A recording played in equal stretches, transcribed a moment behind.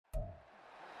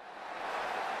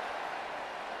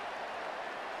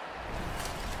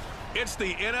It's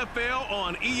the NFL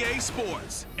on EA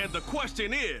Sports, and the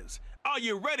question is, are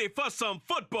you ready for some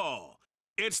football?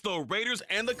 It's the Raiders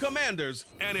and the Commanders,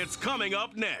 and it's coming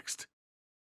up next.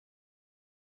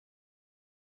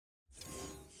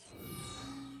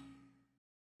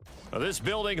 This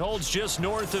building holds just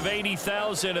north of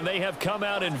 80,000, and they have come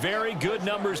out in very good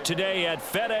numbers today at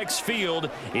FedEx Field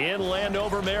in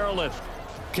Landover, Maryland.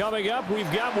 Coming up,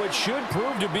 we've got what should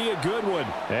prove to be a good one,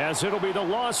 as it'll be the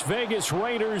Las Vegas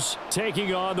Raiders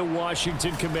taking on the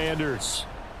Washington Commanders.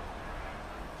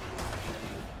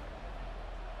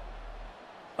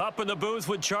 Up in the booth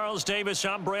with Charles Davis,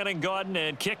 I'm Brandon Gaudin,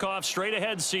 and kickoff straight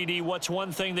ahead, CD. What's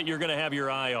one thing that you're going to have your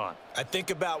eye on? I think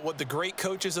about what the great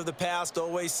coaches of the past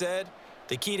always said.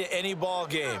 The key to any ball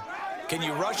game. Can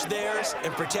you rush theirs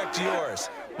and protect yours?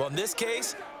 Well, in this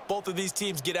case, both of these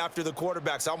teams get after the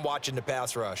quarterbacks. I'm watching the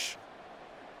pass rush.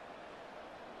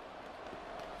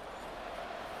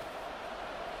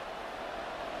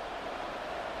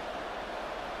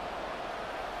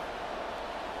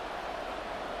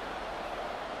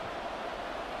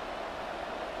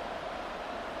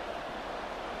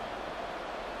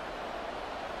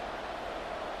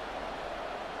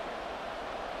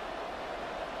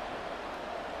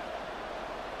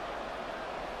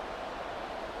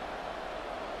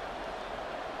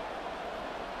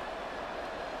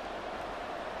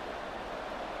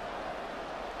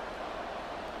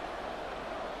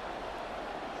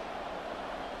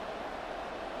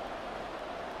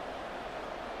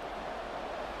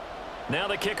 Now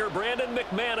the kicker, Brandon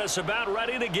McManus, about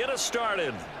ready to get us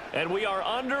started. And we are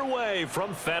underway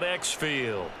from FedEx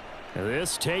Field.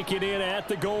 This taken in at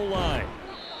the goal line.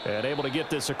 And able to get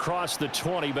this across the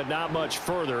 20, but not much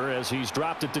further as he's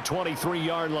dropped it to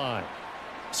 23-yard line.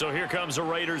 So here comes the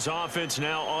Raiders offense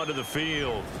now onto the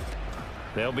field.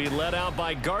 They'll be led out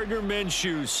by Gardner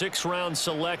Minshew, 6th-round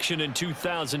selection in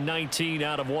 2019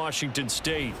 out of Washington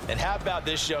State. And how about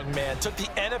this young man? Took the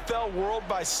NFL world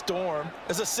by storm.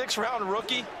 As a 6th-round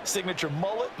rookie, signature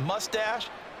mullet, mustache,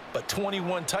 but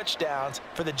 21 touchdowns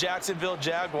for the Jacksonville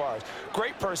Jaguars.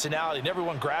 Great personality, and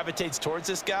everyone gravitates towards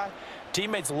this guy.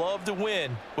 Teammates love to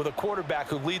win with a quarterback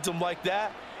who leads them like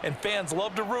that, and fans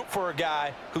love to root for a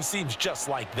guy who seems just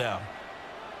like them.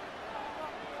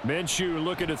 Minshew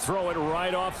looking to throw it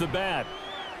right off the bat.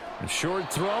 A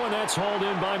short throw, and that's hauled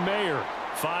in by Mayer.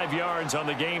 5 yards on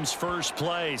the game's first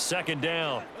play, 2nd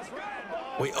down.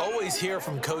 We always hear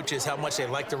from coaches how much they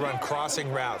like to run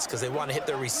crossing routes because they want to hit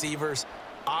their receivers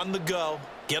on the go,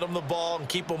 get them the ball, and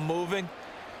keep them moving.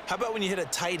 How about when you hit a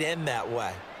tight end that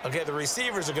way? Okay, the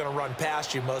receivers are going to run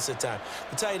past you most of the time.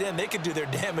 The tight end, they can do their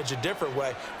damage a different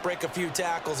way, break a few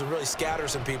tackles, and really scatter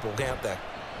some people, can't they?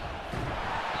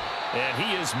 And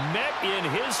he is met in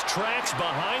his tracks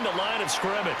behind the line of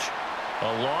scrimmage.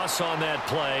 A loss on that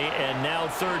play, and now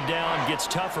 3rd down gets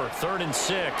tougher, 3rd and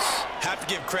 6. Have to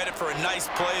give credit for a nice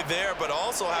play there, but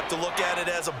also have to look at it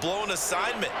as a blown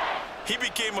assignment. He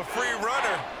became a free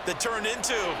runner that turned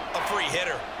into a free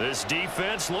hitter. This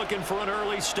defense looking for an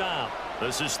early stop.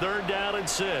 This is 3rd down and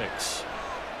 6.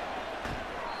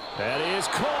 That is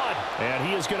caught, and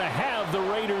he is going to have the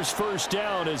Raiders' first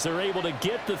down as they're able to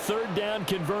get the 3rd down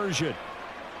conversion.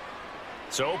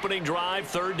 So opening drive,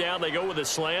 3rd down, they go with a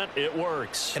slant. It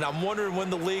works. And I'm wondering when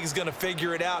the league's going to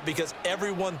figure it out because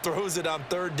everyone throws it on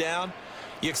 3rd down.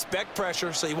 You expect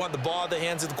pressure, so you want the ball in the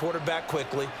hands of the quarterback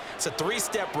quickly. It's a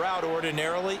 3-step route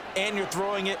ordinarily, and you're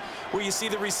throwing it where you see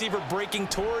the receiver breaking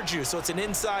towards you. So it's an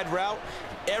inside route.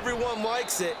 Everyone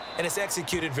likes it, and it's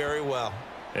executed very well.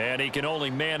 And he can only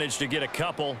manage to get a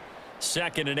couple.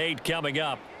 2nd and 8 coming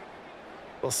up.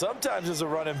 Well, sometimes as a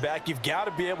running back, you've got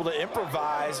to be able to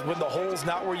improvise when the hole's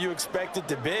not where you expect it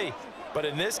to be. But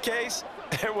in this case,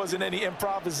 there wasn't any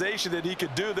improvisation that he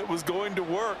could do that was going to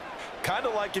work. Kind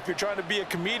of like if you're trying to be a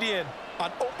comedian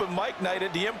on open mic night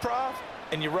at the Improv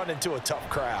and you run into a tough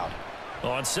crowd.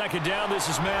 On 2nd down, this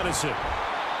is Madison.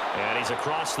 And he's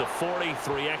across the 40,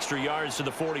 3 extra yards to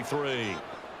the 43.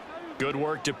 Good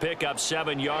work to pick up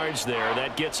 7 yards there.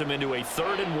 That gets him into a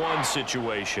 3rd and 1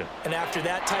 situation. And after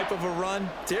that type of a run,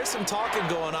 there's some talking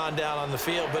going on down on the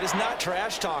field, but it's not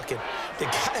trash talking. The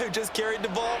guy who just carried the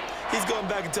ball, he's going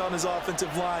back and telling his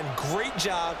offensive line, great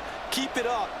job, keep it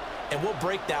up, and we'll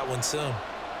break that one soon.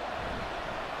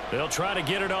 They'll try to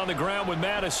get it on the ground with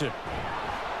Madison.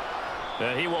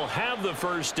 He will have the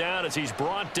first down as he's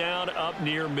brought down up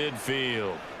near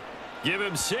midfield. Give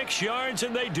him 6 yards,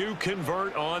 and they do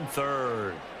convert on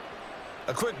 3rd.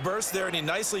 A quick burst there, and he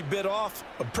nicely bit off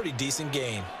a pretty decent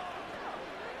gain.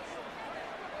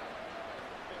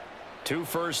 2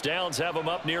 first downs have him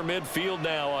up near midfield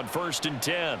now on 1st and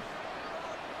 10.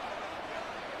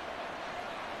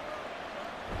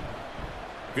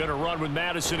 Going to run with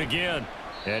Madison again.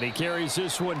 And he carries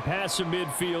this one past the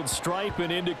midfield stripe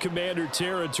and into Commander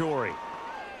territory.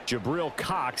 Jabril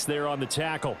Cox there on the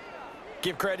tackle.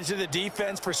 Give credit to the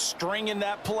defense for stringing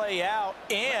that play out,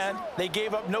 and they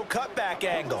gave up no cutback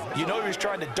angle. You know he was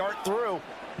trying to dart through.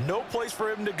 No place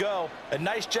for him to go. A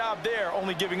nice job there,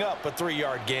 only giving up a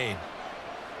 3-yard gain.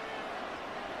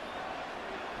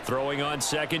 Throwing on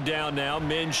second down now,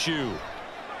 Minshew.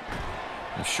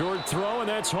 A short throw, and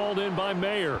that's hauled in by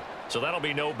Mayer. So that'll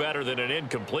be no better than an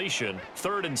incompletion.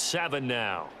 3rd and 7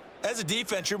 now. As a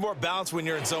defense, you're more balanced when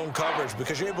you're in zone coverage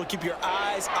because you're able to keep your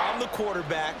eyes on the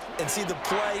quarterback and see the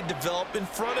play develop in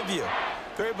front of you.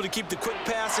 They're able to keep the quick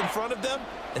pass in front of them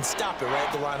and stop it right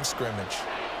at the line of scrimmage.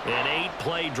 An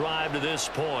 8-play drive to this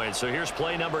point. So here's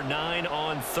play number 9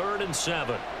 on 3rd and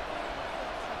 7.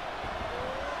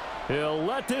 He'll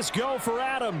let this go for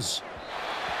Adams.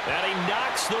 And he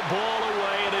knocks the ball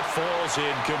away, and it falls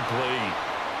incomplete.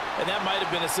 And that might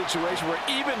have been a situation where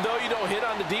even though you don't hit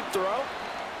on the deep throw,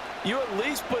 you at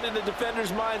least put in the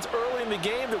defenders' minds early in the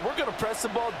game that we're going to press the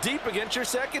ball deep against your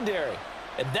secondary.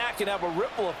 And that can have a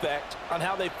ripple effect on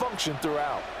how they function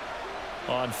throughout.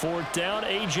 On 4th down,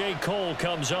 A.J. Cole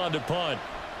comes on to punt.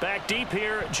 Back deep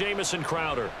here, Jamison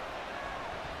Crowder.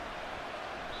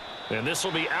 And this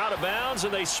will be out of bounds,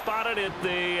 and they spot it at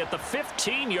the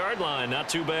 15-yard line. Not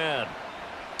too bad.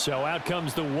 So out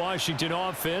comes the Washington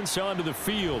offense onto the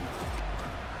field.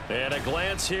 And a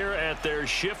glance here at their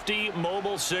shifty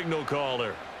mobile signal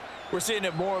caller. We're seeing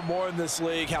it more and more in this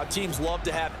league, how teams love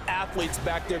to have athletes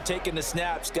back there taking the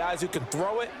snaps, guys who can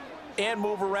throw it and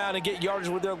move around and get yardage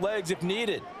with their legs if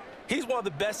needed. He's one of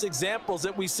the best examples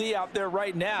that we see out there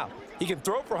right now. He can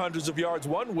throw for hundreds of yards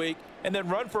one week and then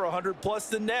run for 100+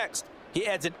 the next. He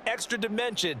adds an extra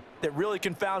dimension that really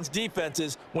confounds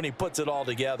defenses when he puts it all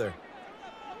together.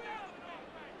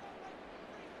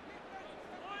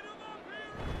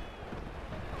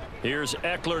 Here's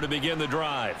Eckler to begin the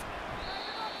drive.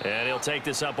 And he'll take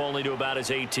this up only to about his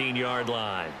 18-yard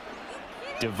line.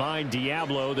 Divine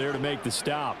Diablo there to make the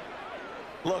stop.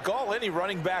 Look, all any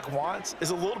running back wants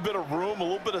is a little bit of room, a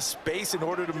little bit of space in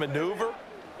order to maneuver.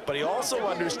 But he also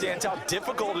understands how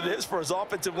difficult it is for his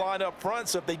offensive line up front.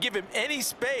 So if they give him any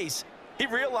space, he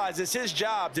realizes his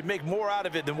job to make more out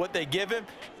of it than what they give him.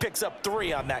 Picks up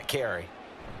 3 on that carry.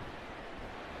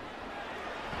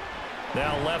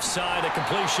 Now left side, a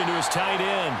completion to his tight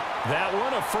end. That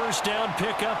one, a 1st down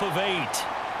pickup of 8.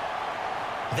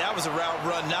 That was a route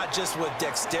run not just with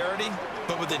dexterity,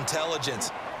 but with intelligence.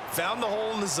 Found the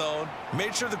hole in the zone,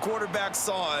 made sure the quarterback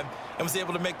saw him, and was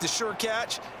able to make the sure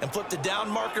catch and flip the down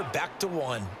marker back to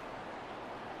 1.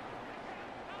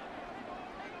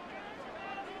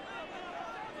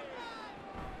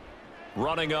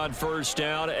 Running on 1st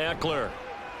down, Eckler.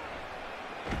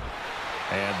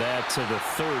 And that to the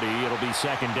 30. It'll be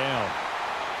 2nd down.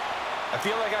 I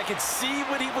feel like I could see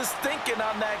what he was thinking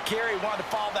on that carry. Wanted to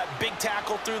follow that big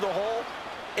tackle through the hole.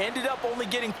 Ended up only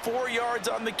getting 4 yards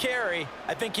on the carry.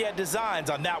 I think he had designs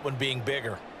on that one being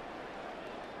bigger.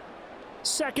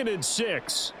 2nd and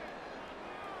 6.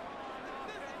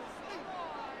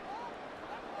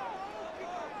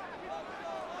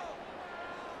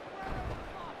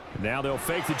 Now they'll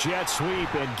fake the jet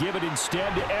sweep and give it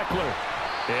instead to Eckler.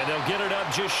 And they'll get it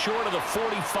up just short of the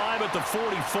 45 at the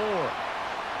 44.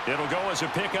 It'll go as a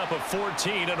pickup of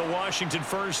 14 and a Washington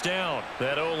 1st down.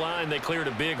 That O-line, they cleared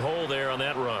a big hole there on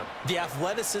that run. The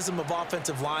athleticism of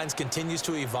offensive lines continues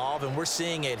to evolve, and we're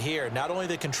seeing it here. Not only are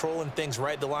they controlling things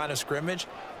right at the line of scrimmage,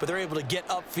 but they're able to get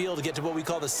upfield to get to what we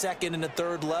call the 2nd and the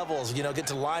 3rd levels. You know, get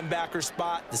to the linebacker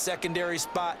spot, the secondary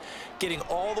spot, getting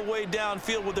all the way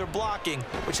downfield with their blocking,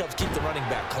 which helps keep the running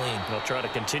back clean. They'll try to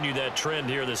continue that trend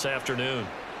here this afternoon.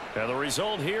 And the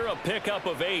result here, a pickup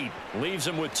of 8. Leaves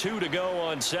them with 2 to go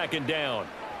on 2nd down.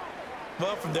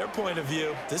 Well, from their point of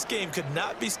view, this game could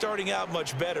not be starting out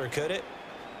much better, could it?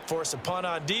 Force a punt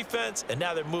on defense, and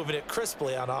now they're moving it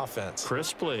crisply on offense.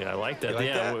 Crisply, I like that. You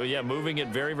like that? Yeah, moving it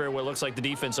very, very well. Looks like the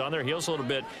defense on their heels a little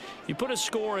bit. You put a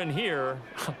score in here,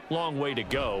 long way to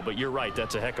go, but you're right,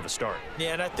 that's a heck of a start.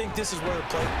 Yeah, and I think this is where the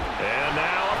play... And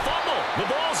now a fumble.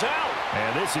 The ball's out.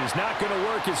 And this is not going to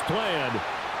work as planned.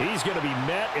 He's going to be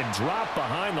met and dropped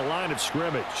behind the line of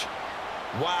scrimmage.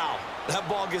 Wow, that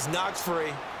ball gets knocked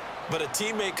free, but a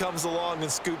teammate comes along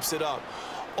and scoops it up.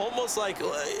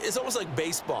 It's almost like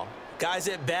baseball. Guys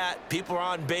at bat, people are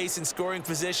on base in scoring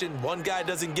position. One guy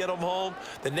doesn't get him home.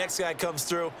 The next guy comes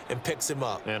through and picks him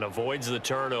up. And avoids the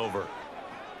turnover.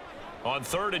 On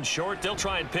 3rd and short, they'll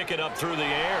try and pick it up through the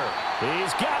air.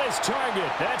 He's got his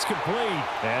target. That's complete.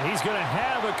 And he's going to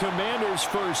have a Commander's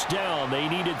 1st down. They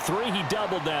needed 3. He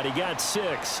doubled that. He got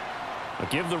 6. I'll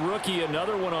give the rookie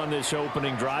another one on this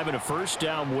opening drive and a first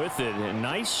down with it. A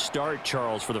nice start,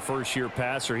 Charles, for the first-year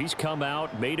passer. He's come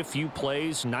out, made a few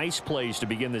plays, nice plays to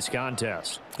begin this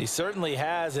contest. He certainly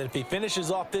has, and if he finishes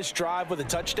off this drive with a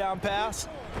touchdown pass,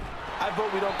 I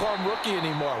vote we don't call him rookie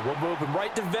anymore. We'll move him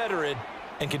right to veteran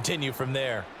and continue from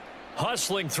there.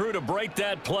 Hustling through to break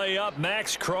that play up,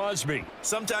 Max Crosby.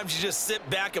 Sometimes you just sit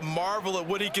back and marvel at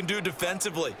what he can do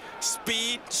defensively.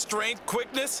 Speed, strength,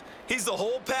 quickness, he's the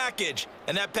whole package.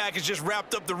 And that package just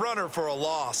wrapped up the runner for a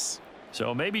loss.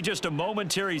 So maybe just a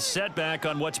momentary setback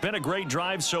on what's been a great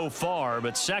drive so far,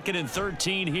 but 2nd and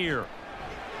 13 here.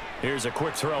 Here's a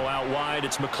quick throw out wide.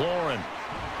 It's McLaurin.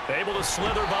 Able to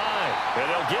slither by.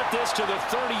 And they'll get this to the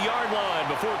 30-yard line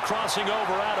before crossing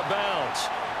over out of bounds.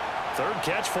 Third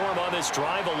catch for him on this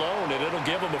drive alone, and it'll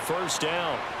give him a first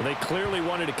down. Well, they clearly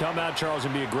wanted to come out, Charles,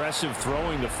 and be aggressive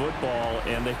throwing the football,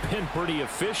 and they've been pretty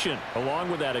efficient along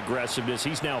with that aggressiveness.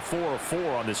 He's now 4 of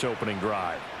 4 on this opening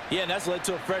drive. Yeah, and that's led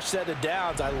to a fresh set of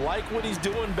downs. I like what he's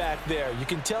doing back there. You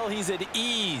can tell he's at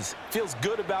ease, feels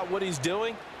good about what he's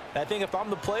doing. And I think if I'm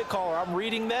the play caller, I'm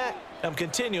reading that, I'm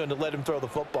continuing to let him throw the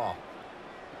football.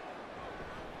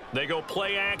 They go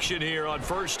play action here on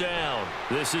first down.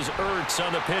 This is Ertz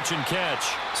on the pitch and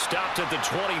catch. Stopped at the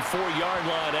 24-yard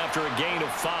line after a gain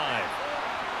of 5.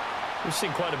 We've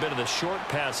seen quite a bit of the short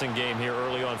passing game here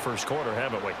early on first quarter,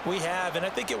 haven't we? We have, and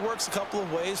I think it works a couple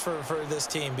of ways for this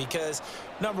team because,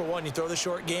 number one, you throw the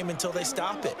short game until they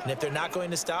stop it. And if they're not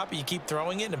going to stop it, you keep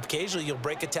throwing it, and occasionally you'll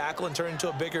break a tackle and turn it into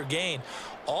a bigger gain.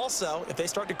 Also, if they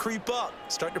start to creep up,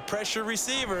 start to pressure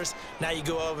receivers, now you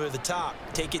go over the top,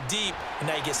 take it deep, and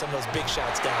now you get some of those big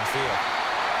shots downfield.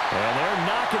 And they're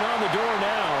knocking on the door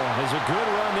now. As a good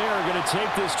run there, going to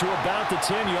take this to about the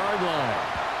 10-yard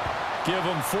line. Give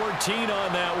them 14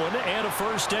 on that one and a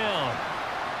first down.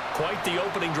 Quite the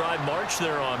opening drive march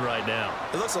they're on right now.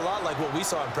 It looks a lot like what we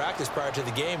saw in practice prior to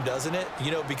the game, doesn't it? You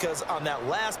know, because on that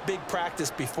last big practice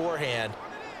beforehand,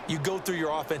 you go through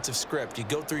your offensive script. You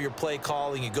go through your play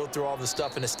calling. You go through all the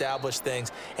stuff and establish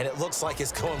things. And it looks like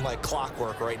it's going like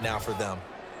clockwork right now for them.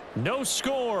 No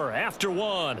score after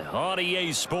 1 on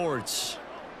EA Sports.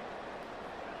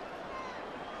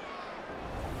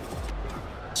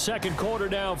 Second quarter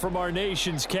now from our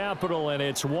nation's capital, and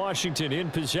it's Washington in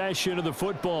possession of the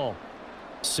football.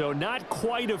 So not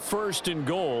quite a 1st and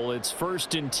goal. It's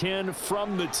 1st and 10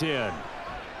 from the 10.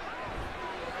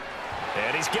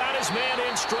 And he's got his man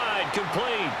in stride,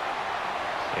 complete.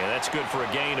 And that's good for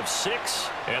a gain of 6,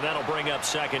 and that'll bring up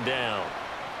 2nd down.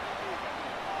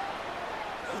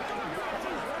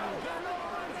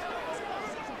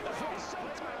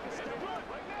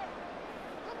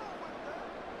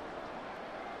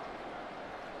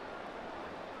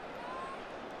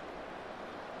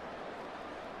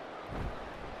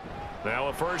 Now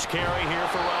a first carry here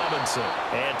for Robinson.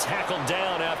 And tackled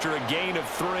down after a gain of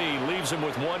 3. Leaves him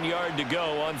with 1 yard to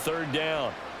go on 3rd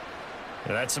down.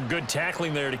 And that's some good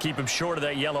tackling there to keep him short of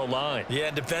that yellow line. Yeah,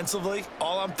 defensively,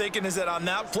 all I'm thinking is that on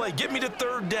that play, get me to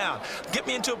 3rd down. Get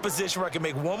me into a position where I can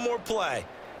make one more play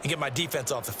and get my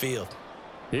defense off the field.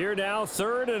 Here now,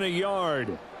 3rd and a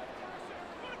yard.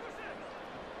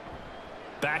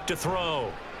 Back to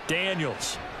throw.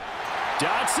 Daniels.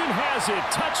 Dotson has it.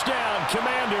 Touchdown,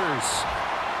 Commanders.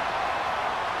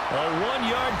 A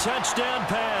 1-yard touchdown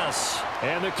pass.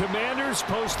 And the Commanders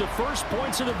post the first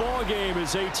points of the ball game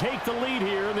as they take the lead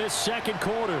here in this 2nd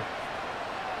quarter.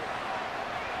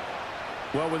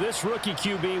 Well, with this rookie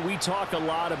QB, we talk a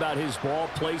lot about his ball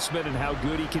placement and how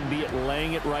good he can be at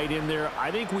laying it right in there.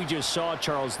 I think we just saw,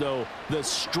 Charles, though, the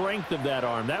strength of that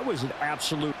arm. That was an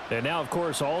absolute. And now, of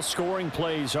course, all scoring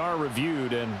plays are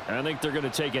reviewed, and I think they're going to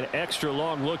take an extra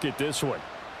long look at this one.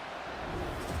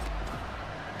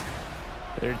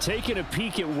 They're taking a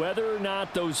peek at whether or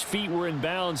not those feet were in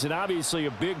bounds, and obviously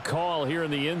a big call here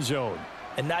in the end zone.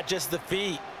 And not just the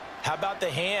feet. How about the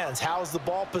hands? How's the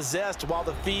ball possessed while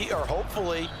the feet are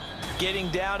hopefully getting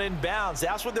down in bounds?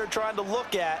 That's what they're trying to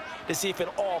look at to see if it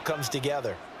all comes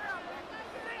together.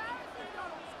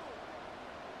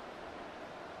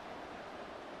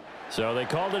 So they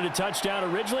called it a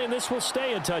touchdown originally, and this will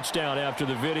stay a touchdown after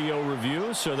the video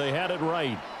review, so they had it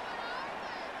right.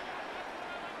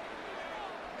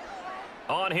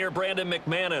 On here, Brandon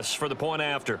McManus for the point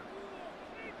after.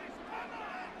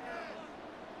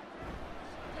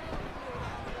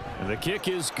 And the kick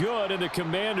is good, and the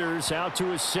Commanders out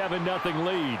to a 7-0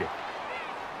 lead.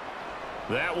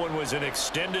 That one was an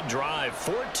extended drive,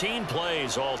 14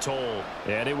 plays all told.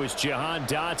 And it was Jahan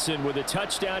Dotson with a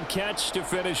touchdown catch to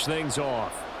finish things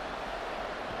off.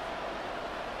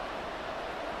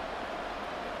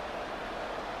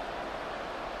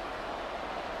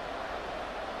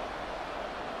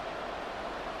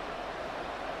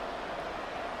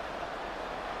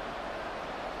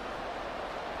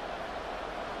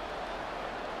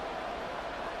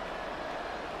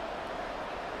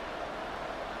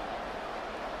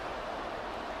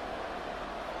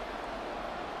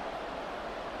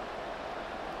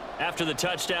 After the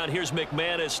touchdown, here's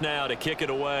McManus now to kick it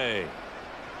away.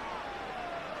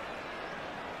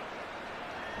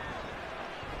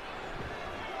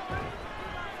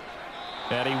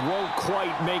 And he won't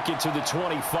quite make it to the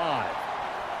 25.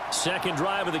 Second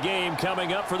drive of the game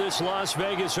coming up for this Las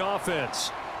Vegas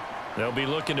offense. They'll be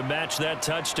looking to match that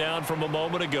touchdown from a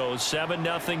moment ago.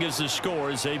 7-0 is the score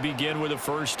as they begin with a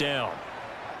first down.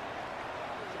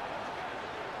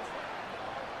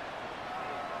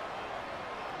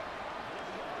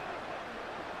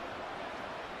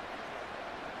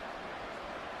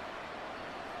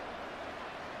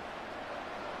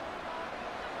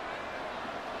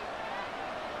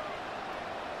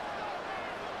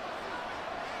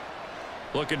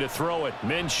 Looking to throw it.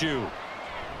 Minshew.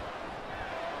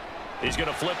 He's going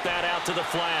to flip that out to the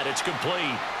flat. It's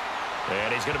complete.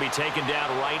 And he's going to be taken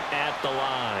down right at the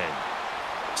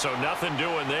line. So nothing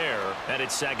doing there, and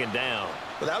it's second down.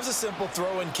 Well, that was a simple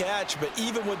throw and catch, but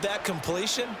even with that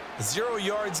completion, 0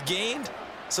 yards gained,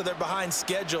 so they're behind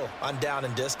schedule on down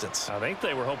and distance. I think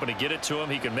they were hoping to get it to him.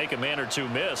 He could make a man or two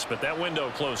miss, but that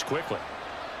window closed quickly.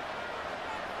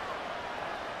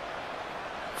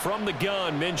 From the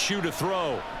gun, Minshew to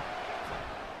throw.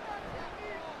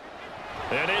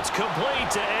 And it's complete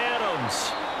to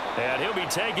Adams. And he'll be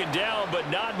taken down, but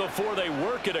not before they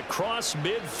work it across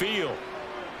midfield.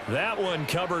 That one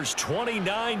covers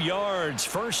 29 yards,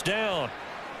 first down.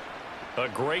 A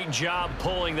great job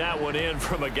pulling that one in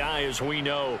from a guy, as we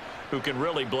know, who can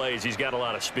really blaze. He's got a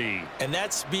lot of speed. And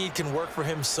that speed can work for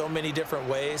him so many different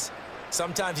ways.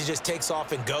 Sometimes he just takes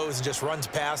off and goes and just runs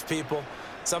past people.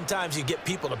 Sometimes you get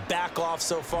people to back off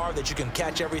so far that you can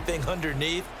catch everything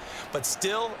underneath. But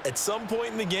still, at some point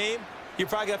in the game, you're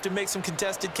probably going to have to make some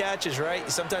contested catches, right?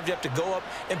 Sometimes you have to go up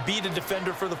and beat a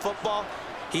defender for the football.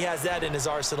 He has that in his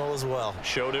arsenal as well.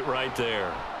 Showed it right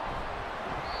there.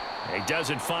 He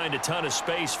doesn't find a ton of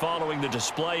space following the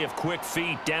display of quick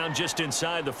feet down just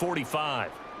inside the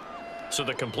 45. So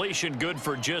the completion good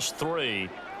for just 3.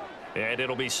 And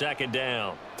it'll be second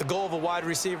down. The goal of a wide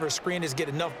receiver screen is get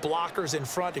enough blockers in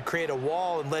front to create a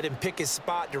wall and let him pick his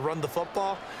spot to run the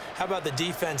football. How about the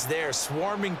defense there,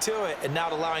 swarming to it and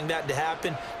not allowing that to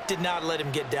happen? Did not let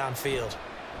him get downfield.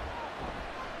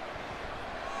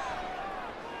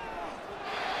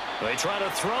 They try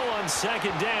to throw on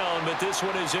second down, but this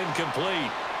one is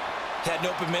incomplete. Had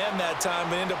an open man that time,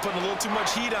 but ended up putting a little too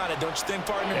much heat on it, don't you think,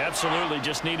 partner? Absolutely.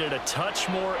 Just needed a touch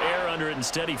more air under it.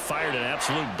 Instead, he fired an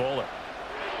absolute bullet.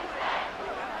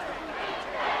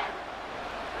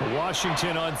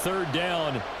 Washington on third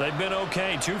down. They've been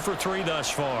okay. 2 for 3 thus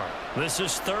far. This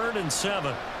is 3rd and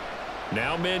 7.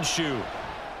 Now Minshew.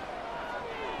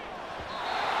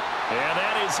 And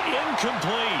that is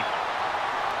incomplete.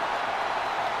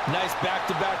 Nice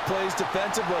back-to-back plays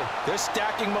defensively. They're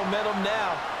stacking momentum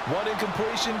now. 1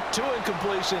 incompletion, 2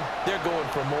 incompletion. They're going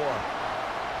for more.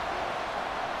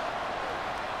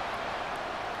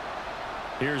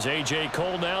 Here's A.J.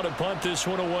 Cole now to punt this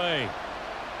one away.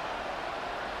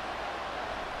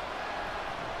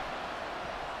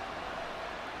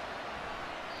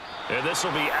 And this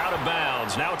will be out of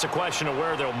bounds. Now it's a question of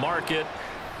where they'll mark it.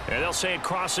 And they'll say it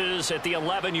crosses at the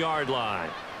 11-yard line.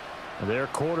 Their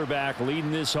quarterback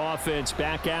leading this offense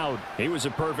back out. He was a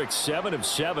perfect 7 of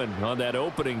 7 on that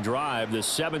opening drive, the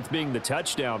 7th being the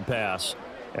touchdown pass.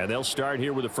 And they'll start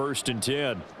here with a 1st and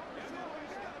 10.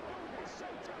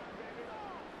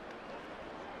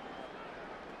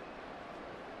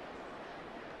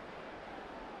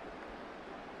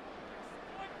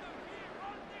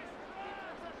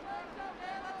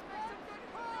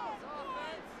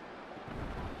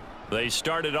 They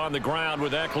started on the ground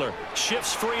with Eckler.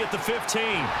 Shifts free at the 15.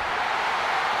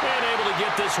 And able to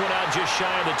get this one out just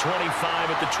shy of the 25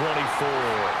 at the 24.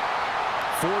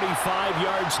 45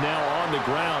 yards now on the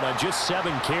ground on just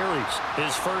 7 carries.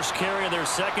 His first carry of their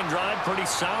second drive, pretty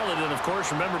solid. And, of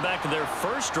course, remember back to their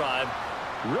first drive,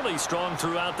 really strong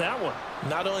throughout that one.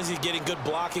 Not only is he getting good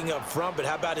blocking up front, but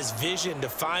how about his vision to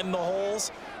find the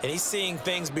holes? And he's seeing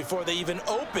things before they even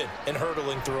open and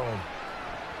hurtling through them.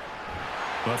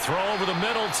 A throw over the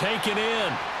middle, taken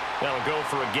in. That'll go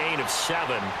for a gain of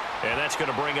 7, and that's going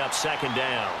to bring up second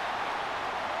down.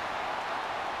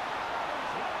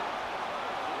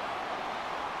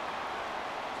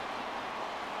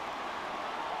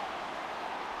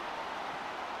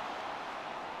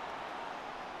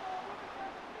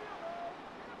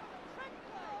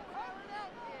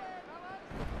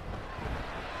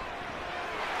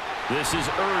 This is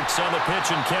Ertz on the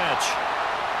pitch and catch.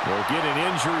 They'll get an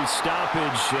injury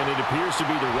stoppage, and it appears to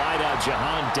be the wideout,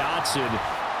 Jahan Dotson.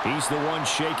 He's the one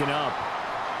shaken up.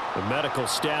 The medical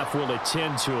staff will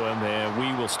attend to him, and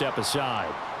we will step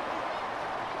aside.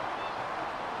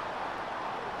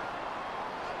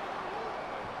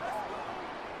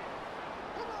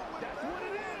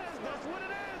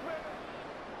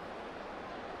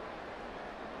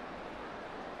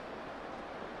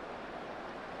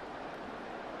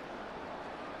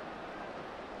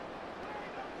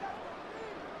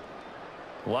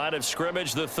 Line of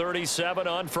scrimmage, the 37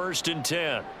 on 1st and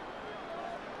 10.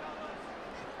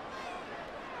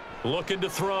 Looking to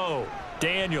throw.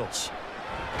 Daniels.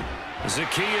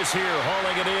 Zacchaeus here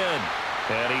hauling it in.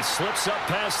 And he slips up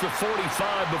past the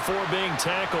 45 before being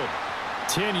tackled.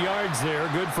 10 yards there,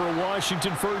 good for a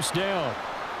Washington first down.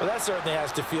 Well, that certainly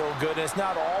has to feel good. And it's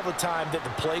not all the time that the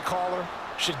play caller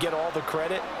should get all the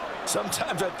credit.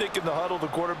 Sometimes I think in the huddle, the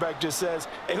quarterback just says,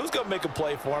 hey, who's going to make a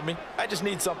play for me? I just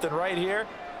need something right here.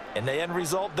 And the end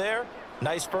result there,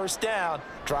 nice first down.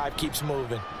 Drive keeps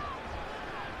moving.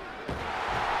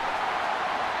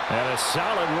 And a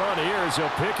solid run here as he'll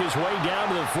pick his way down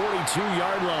to the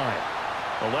 42-yard line.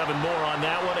 11 more on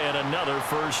that one and another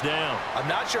first down. I'm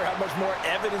not sure how much more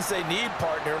evidence they need,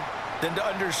 partner, than to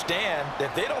understand that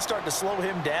if they don't start to slow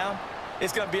him down,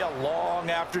 it's going to be a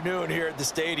long afternoon here at the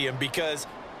stadium because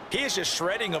he is just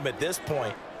shredding them at this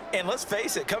point. And let's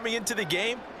face it, coming into the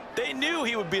game, they knew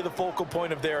he would be the focal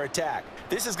point of their attack.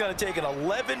 This is going to take an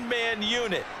 11-man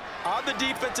unit on the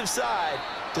defensive side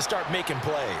to start making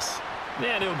plays.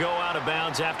 And he'll go out of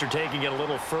bounds after taking it a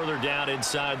little further down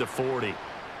inside the 40.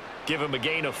 Give him a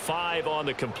gain of 5 on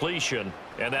the completion,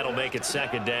 and that'll make it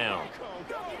 2nd down.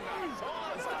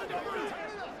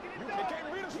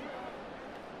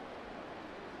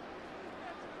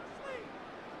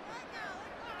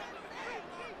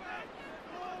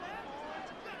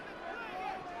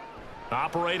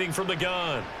 Operating from the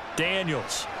gun,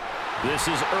 Daniels. This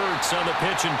is Ertz on the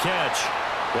pitch and catch.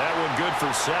 That one good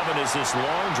for 7 as this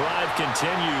long drive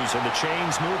continues and the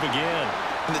chains move again.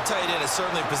 And the tight end is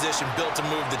certainly a position built to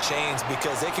move the chains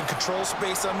because they can control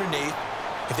space underneath.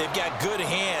 If they've got good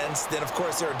hands, then of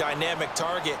course they're a dynamic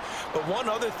target. But one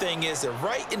other thing is they're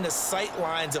right in the sight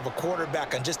lines of a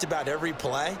quarterback on just about every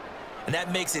play. And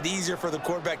that makes it easier for the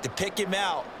quarterback to pick him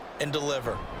out and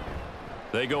deliver.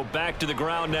 They go back to the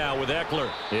ground now with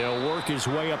Eckler. He'll work his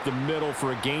way up the middle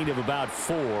for a gain of about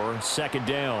 4, 2nd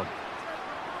down.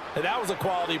 Now, that was a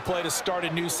quality play to start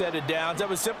a new set of downs. That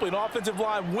was simply an offensive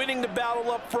line winning the battle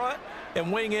up front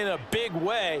and winning in a big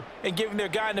way and giving their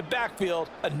guy in the backfield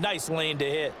a nice lane to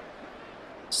hit.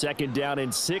 2nd down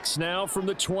and 6 now from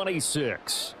the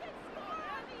 26.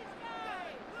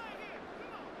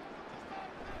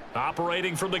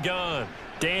 Operating from the gun,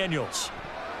 Daniels.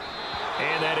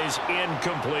 And that is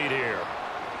incomplete here.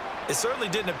 It certainly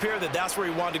didn't appear that that's where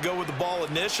he wanted to go with the ball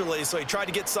initially, so he tried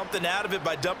to get something out of it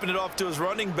by dumping it off to his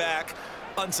running back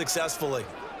unsuccessfully.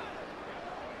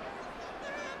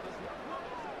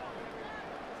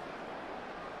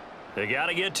 They got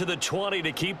to get to the 20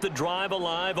 to keep the drive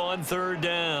alive on 3rd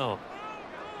down.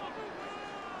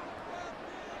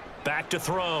 Back to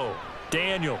throw.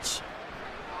 Daniels.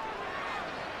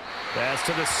 Pass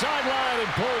to the sideline and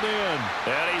pulled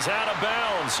in. And he's out of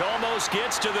bounds. Almost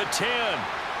gets to the 10.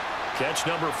 Catch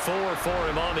number 4 for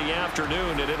him on the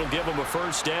afternoon, and it'll give him a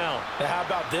first down. Now how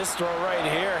about this throw right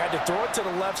here? Had to throw it to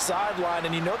the left sideline,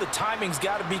 and you know the timing's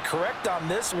got to be correct on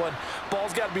this one.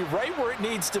 Ball's got to be right where it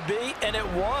needs to be, and it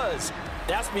was.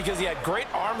 That's because he had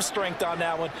great arm strength on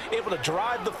that one, able to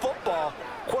drive the football.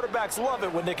 Quarterbacks love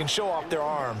it when they can show off their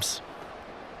arms.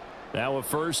 Now a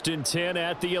 1st and 10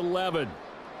 at the 11.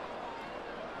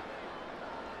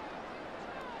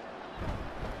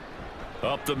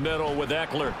 Up the middle with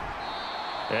Eckler.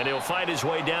 And he'll fight his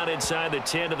way down inside the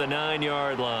 10 to the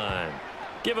 9-yard line.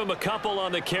 Give him a couple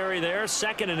on the carry there,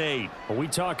 2nd and 8. Well, we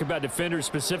talk about defenders,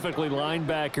 specifically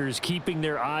linebackers, keeping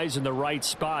their eyes in the right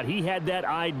spot. He had that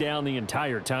eye down the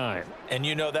entire time. And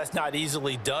you know that's not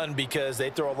easily done because they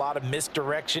throw a lot of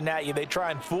misdirection at you. They try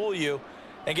and fool you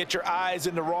and get your eyes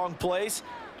in the wrong place.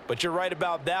 But you're right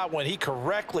about that one. He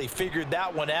correctly figured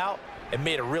that one out and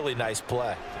made a really nice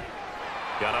play.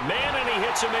 Got a man, and he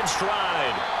hits him in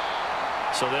stride.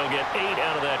 So they'll get 8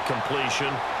 out of that completion,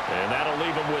 and that'll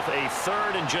leave him with a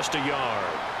 3rd and just a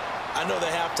yard. I know the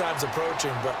halftime's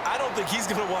approaching, but I don't think he's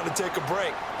going to want to take a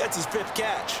break. That's his 5th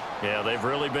catch. Yeah, they've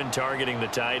really been targeting the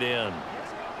tight end.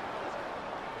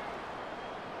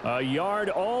 A yard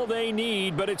all they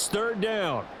need, but it's 3rd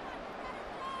down.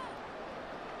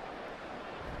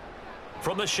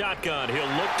 From the shotgun,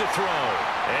 he'll look to throw.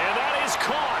 And that is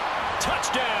caught.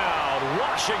 Touchdown,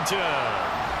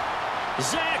 Washington.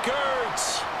 Zach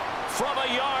Ertz from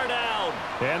a yard out.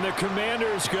 And the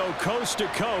Commanders go coast to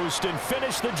coast and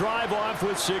finish the drive off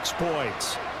with 6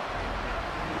 points.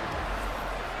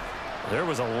 There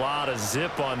was a lot of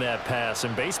zip on that pass,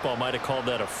 and baseball might have called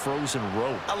that a frozen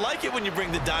rope. I like it when you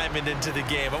bring the diamond into the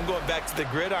game. I'm going back to the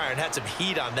gridiron. Had some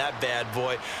heat on that bad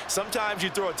boy. Sometimes you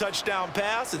throw a touchdown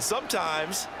pass, and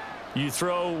sometimes you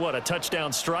throw, what, a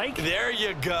touchdown strike? There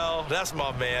you go. That's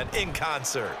my man, in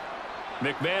concert.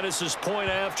 McManus's point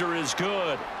after is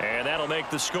good, and that'll make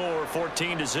the score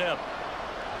 14-0.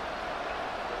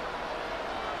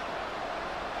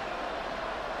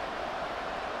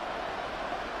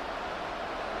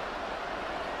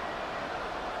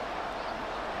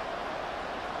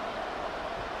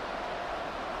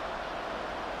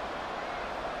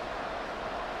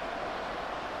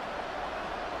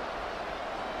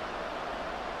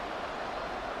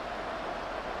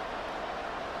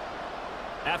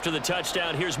 After the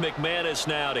touchdown, here's McManus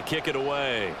now to kick it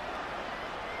away.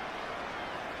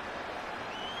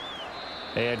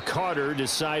 And Carter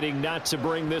deciding not to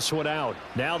bring this one out.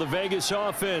 Now the Vegas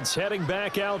offense heading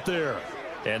back out there.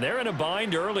 And they're in a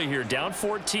bind early here, down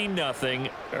 14-0.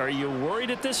 Are you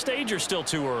worried at this stage or still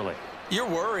too early? You're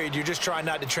worried. You're just trying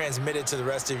not to transmit it to the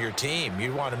rest of your team.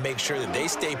 You want to make sure that they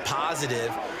stay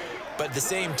positive. But at the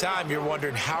same time, you're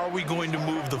wondering, how are we going to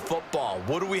move the football?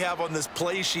 What do we have on this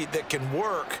play sheet that can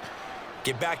work?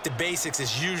 Get back to basics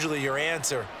is usually your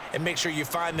answer. And make sure you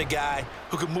find the guy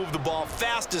who can move the ball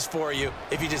fastest for you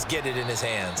if you just get it in his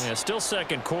hands. Yeah, still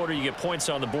second quarter. You get points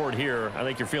on the board here. I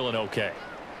think you're feeling okay.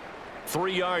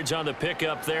 3 yards on the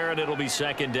pickup there, and it'll be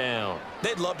second down.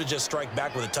 They'd love to just strike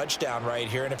back with a touchdown right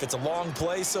here. And if it's a long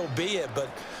play, so be it. But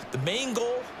the main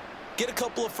goal, get a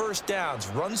couple of first downs,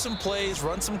 run some plays,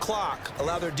 run some clock,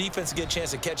 allow their defense to get a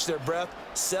chance to catch their breath,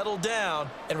 settle down,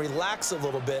 and relax a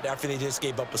little bit after they just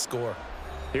gave up a score.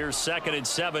 Here's 2nd and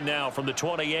 7 now from the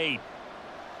 28.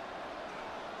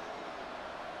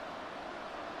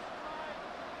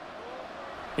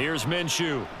 Here's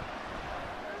Minshew.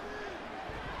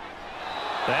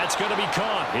 That's going to be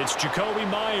caught. It's Jacoby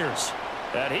Myers.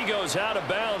 And he goes out of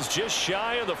bounds just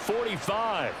shy of the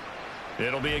 45.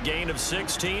 It'll be a gain of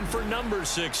 16 for number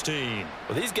 16.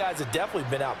 Well, these guys have definitely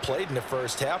been outplayed in the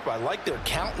first half. I like their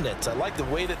countenance. I like the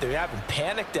way that they haven't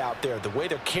panicked out there, the way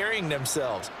they're carrying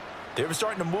themselves. They're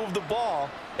starting to move the ball,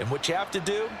 and what you have to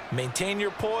do, maintain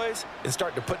your poise and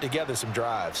start to put together some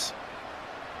drives.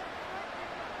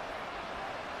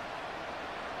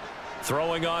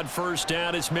 Throwing on first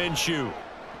down is Minshew.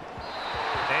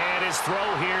 And his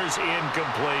throw here's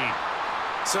incomplete.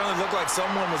 Certainly looked like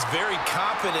someone was very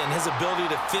confident in his ability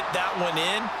to fit that one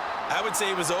in. I would say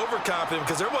he was overconfident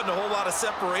because there wasn't a whole lot of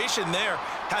separation there.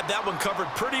 Had that one covered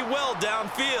pretty well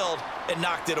downfield and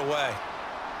knocked it away.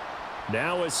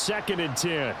 Now a 2nd and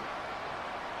 10.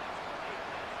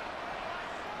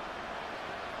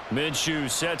 Minshew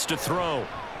sets to throw.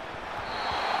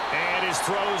 And his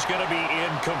throw's going to be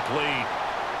incomplete.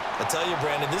 I tell you,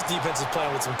 Brandon, this defense is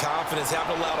playing with some confidence.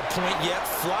 Haven't allowed a point yet.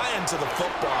 Flying to the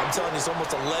football. I'm telling you, it's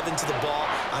almost 11 to the ball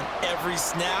on every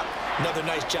snap. Another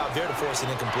nice job there to force an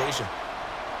incompletion.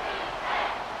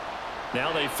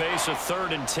 Now they face a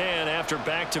 3rd and 10 after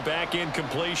back-to-back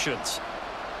incompletions.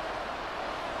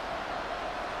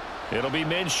 It'll be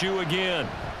Minshew again.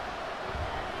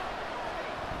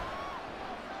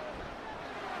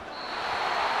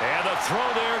 And the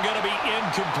throw there going to be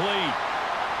incomplete.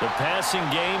 The passing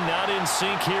game not in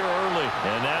sync here early,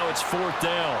 and now it's 4th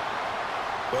down.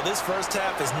 Well, this first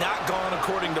half has not gone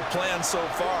according to plan so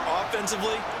far,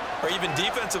 offensively or even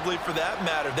defensively for that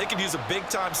matter. They could use a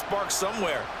big-time spark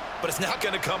somewhere, but it's not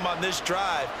going to come on this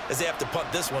drive as they have to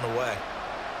punt this one away.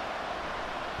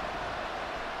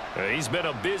 He's been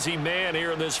a busy man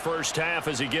here in this first half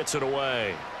as he gets it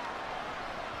away.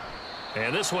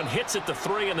 And this one hits at the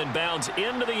 3 and then bounds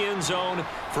into the end zone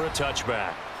for a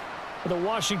touchback. The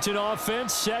Washington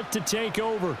offense set to take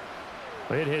over.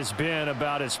 It has been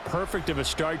about as perfect of a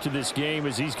start to this game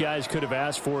as these guys could have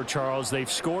asked for, Charles. They've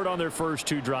scored on their first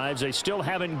 2 drives. They still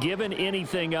haven't given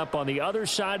anything up on the other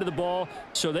side of the ball,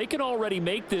 so they can already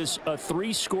make this a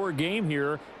 3-score game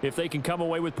here if they can come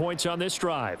away with points on this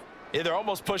drive. Yeah, they're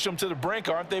almost pushing them to the brink,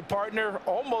 aren't they, partner?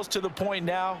 Almost to the point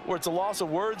now where it's a loss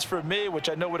of words for me, which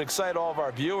I know would excite all of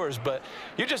our viewers, but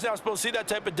you're just not supposed to see that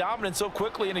type of dominance so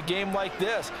quickly in a game like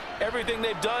this. Everything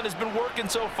they've done has been working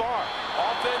so far.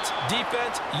 Offense,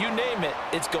 defense, you name it,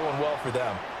 it's going well for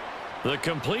them. The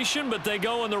completion, but they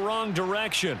go in the wrong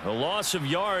direction. A loss of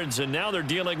yards, and now they're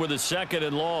dealing with a 2nd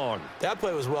and long. That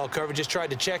play was well covered, just tried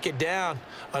to check it down.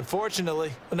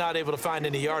 Unfortunately, we're not able to find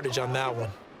any yardage on that one.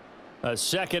 A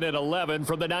 2nd and 11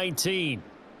 from the 19.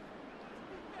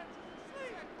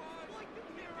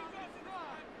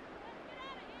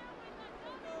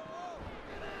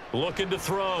 Looking to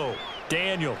throw.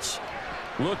 Daniels.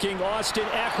 Looking Austin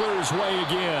Eckler's way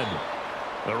again.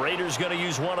 The Raiders going to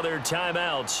use one of their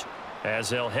timeouts as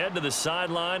they'll head to the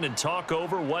sideline and talk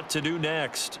over what to do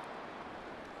next.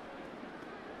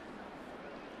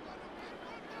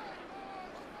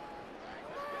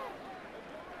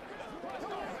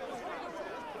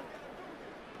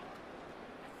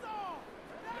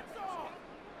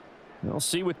 We'll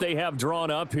see what they have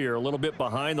drawn up here. A little bit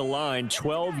behind the line.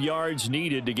 12 yards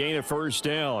needed to gain a first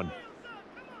down.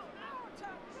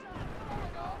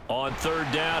 On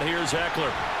third down, here's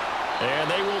Eckler.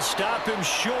 And they will stop him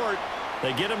short.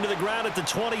 They get him to the ground at the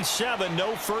 27.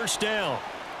 No first down.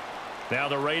 Now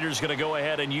the Raiders going to go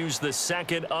ahead and use the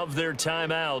second of their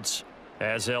timeouts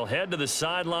as they'll head to the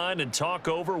sideline and talk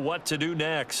over what to do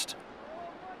next.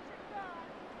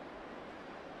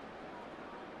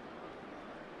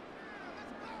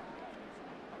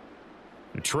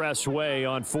 Tress Way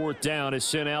on fourth down is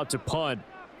sent out to punt.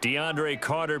 DeAndre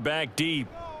Carter back deep.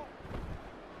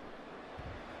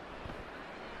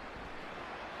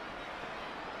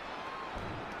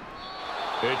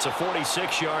 It's a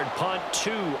 46-yard punt,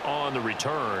 2 on the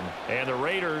return. And the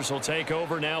Raiders will take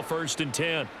over now, 1st and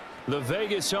 10. The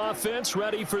Vegas offense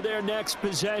ready for their next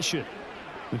possession.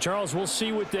 Charles, we'll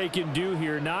see what they can do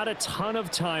here. Not a ton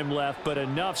of time left, but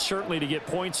enough certainly to get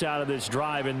points out of this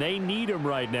drive, and they need them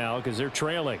right now because they're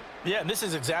trailing. Yeah, and this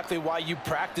is exactly why you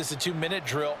practice a 2-minute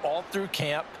drill all through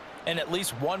camp and at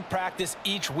least one practice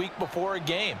each week before a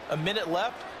game. A minute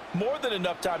left, more than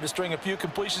enough time to string a few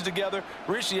completions together,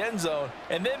 reach the end zone,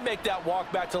 and then make that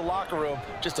walk back to the locker room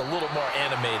just a little more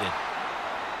animated.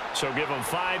 So give them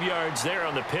 5 yards there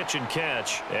on the pitch and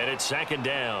catch, and it's 2nd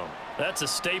down. That's a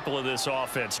staple of this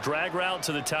offense. Drag route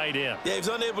to the tight end. Yeah, he's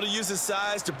unable to use his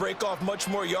size to break off much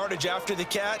more yardage after the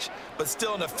catch, but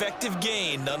still an effective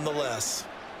gain nonetheless.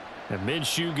 And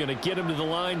Minshew going to get him to the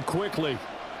line quickly.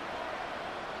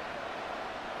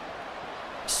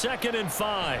 2nd and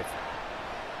 5.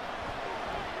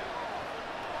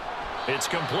 It's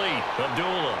complete.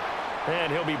 Abdullah.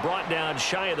 And he'll be brought down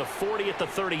shy of the 40 at the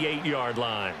 38-yard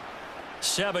line.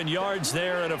 7 yards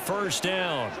there and a first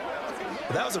down.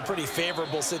 That was a pretty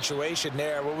favorable situation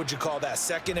there. What would you call that?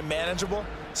 2nd and manageable?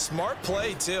 Smart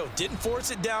play, too. Didn't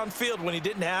force it downfield when he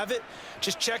didn't have it.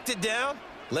 Just checked it down,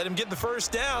 let him get the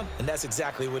first down, and that's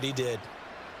exactly what he did.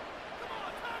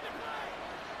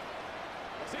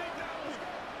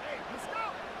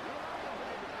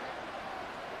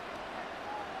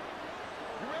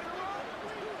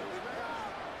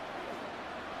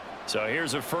 So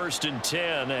here's a 1st and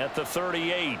 10 at the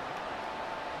 38.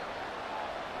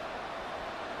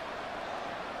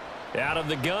 Out of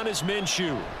the gun is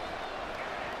Minshew.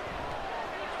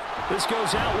 This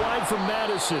goes out wide from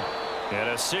Madison. And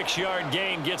a 6-yard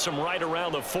gain gets him right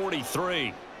around the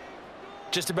 43.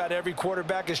 Just about every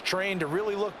quarterback is trained to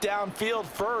really look downfield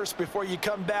first before you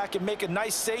come back and make a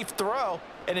nice, safe throw.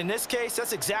 And in this case,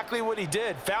 that's exactly what he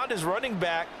did. Found his running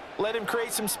back, let him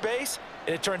create some space,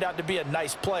 and it turned out to be a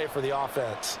nice play for the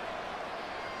offense.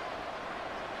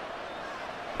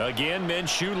 Again,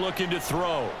 Minshew looking to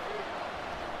throw.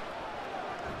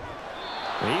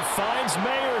 He finds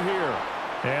Mayer here.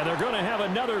 And they're going to have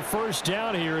another first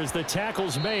down here as the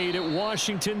tackle's made at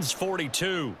Washington's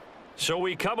 42. So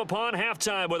we come upon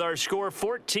halftime with our score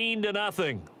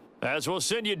 14-0. As we'll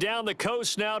send you down the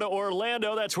coast now to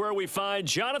Orlando, that's where we find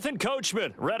Jonathan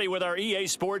Coachman ready with our EA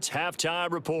Sports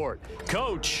Halftime Report.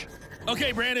 Coach.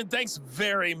 Okay, Brandon, thanks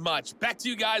very much. Back to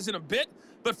you guys in a bit.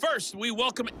 But first, we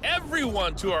welcome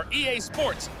everyone to our EA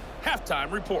Sports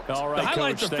Halftime Report. All right, the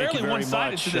highlights Coach, are fairly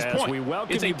one-sided to this point. We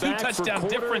welcome it's a you back two-touchdown for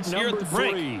difference here at the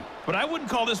break. 3. But I wouldn't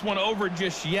call this one over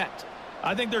just yet.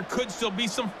 I think there could still be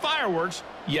some fireworks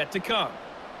yet to come.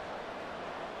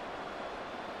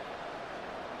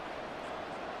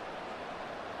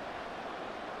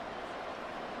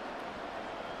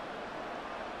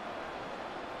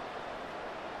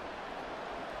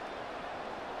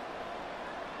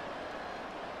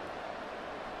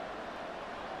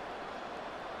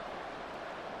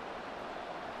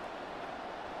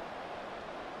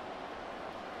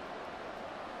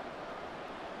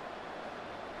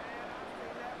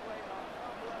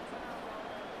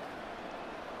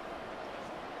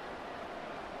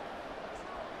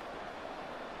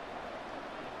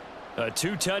 A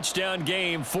 2-touchdown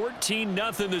game,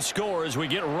 14-0 the score as we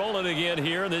get rolling again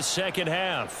here in this second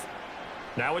half.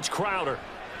 Now it's Crowder.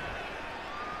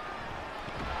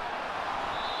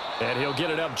 And he'll get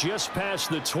it up just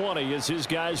past the 20 as his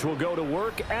guys will go to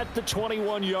work at the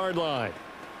 21-yard line.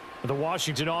 The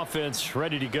Washington offense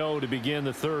ready to go to begin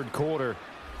the third quarter.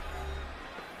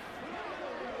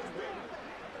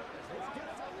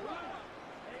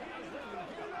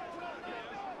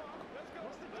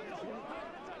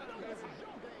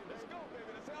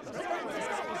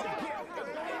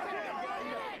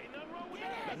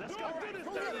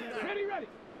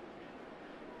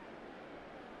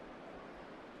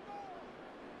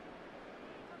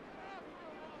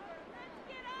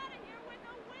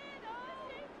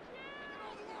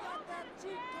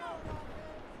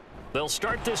 They'll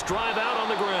start this drive out on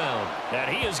the ground.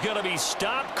 And he is going to be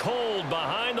stopped cold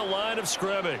behind the line of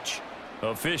scrimmage.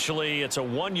 Officially, it's a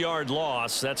 1-yard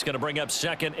loss. That's going to bring up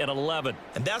 2nd and 11.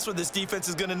 And that's what this defense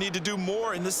is going to need to do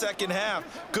more in the second half.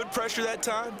 Good pressure that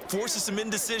time, forces some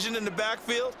indecision in the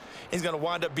backfield. He's going to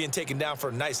wind up being taken down for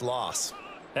a nice loss.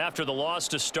 After the loss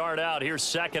to start out, here's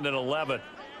 2nd and 11.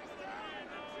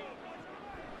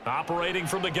 Operating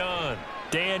from the gun,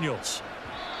 Daniels.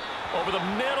 Over the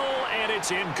middle, and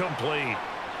it's incomplete.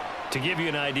 To give you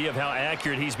an idea of how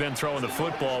accurate he's been throwing the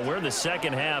football, we're in the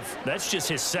second half. That's just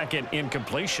his 2nd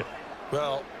incompletion.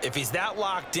 Well, if he's that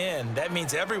locked in, that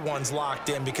means everyone's locked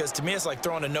in, because to me it's like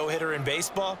throwing a no-hitter in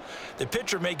baseball. The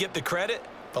pitcher may get the credit,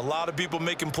 but a lot of people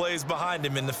making plays behind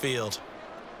him in the field.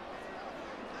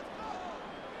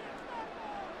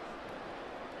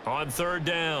 On 3rd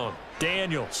down,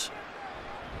 Daniels.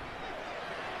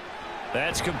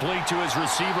 That's complete to his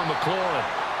receiver, McLaurin.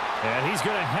 And he's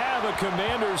going to have a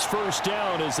Commanders first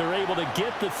down as they're able to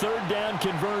get the 3rd down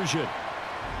conversion.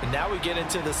 And now we get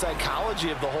into the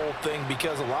psychology of the whole thing,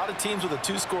 because a lot of teams with a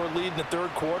 2-score lead in the 3rd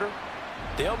quarter,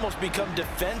 they almost become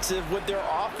defensive with their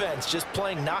offense, just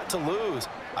playing not to lose.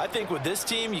 I think with this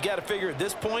team, you got to figure at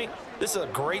this point, this is a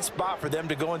great spot for them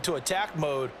to go into attack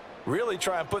mode, really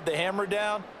try and put the hammer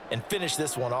down and finish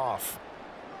this one off.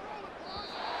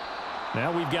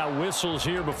 Now we've got whistles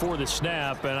here before the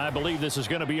snap, and I believe this is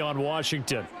going to be on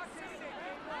Washington.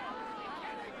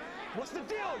 What's the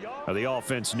deal, y'all? The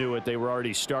offense knew it. They were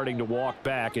already starting to walk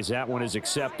back as that one is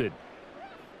accepted.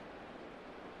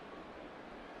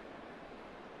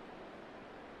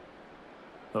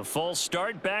 The false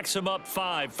start backs him up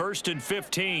 5, 1st and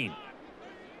 15.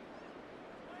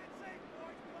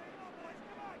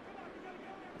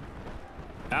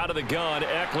 Out of the gun,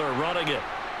 Eckler running it.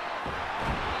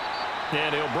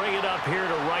 And he'll bring it up here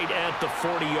to right at the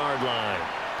 40-yard line.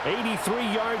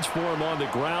 83 yards for him on the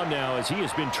ground now, as he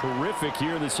has been terrific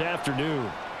here this afternoon.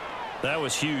 That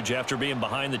was huge after being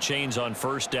behind the chains on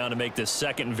 1st down to make this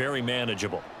 2nd very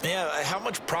manageable. Yeah, how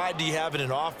much pride do you have in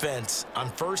an offense on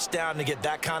 1st down to get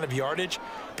that kind of yardage?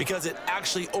 Because it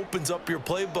actually opens up your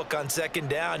playbook on 2nd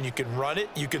down. You can run it,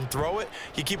 you can throw it,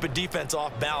 you keep a defense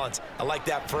off balance. I like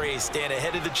that phrase, stand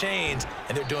ahead of the chains,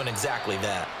 and they're doing exactly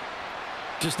that.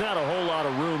 Just not a whole lot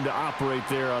of room to operate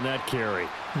there on that carry.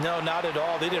 No, not at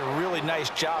all. They did a really nice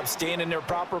job staying in their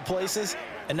proper places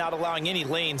and not allowing any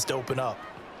lanes to open up.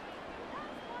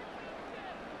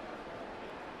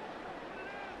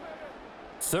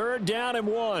 Third down and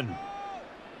 1.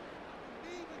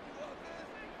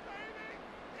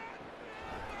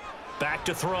 Back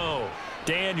to throw.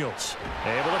 Daniels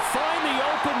able to find the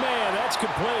open man. That's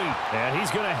complete. And he's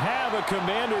going to have a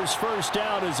Commanders first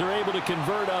down as they're able to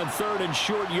convert on 3rd and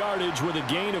short yardage with a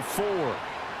gain of 4.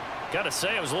 Got to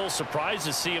say, I was a little surprised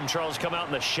to see him, Charles, come out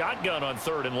in the shotgun on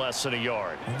 3rd and less than a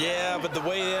yard. Yeah, but the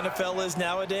way the NFL is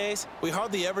nowadays, we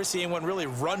hardly ever see anyone really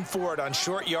run for it on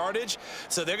short yardage.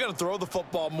 So they're going to throw the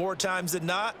football more times than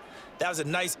not. That was a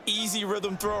nice, easy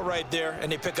rhythm throw right there,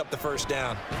 and they pick up the first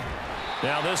down.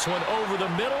 Now this one over the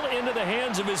middle into the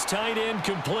hands of his tight end,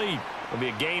 complete. It'll be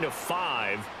a gain of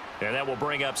 5, and that will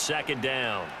bring up 2nd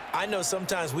down. I know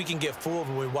sometimes we can get fooled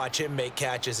when we watch him make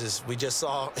catches, as we just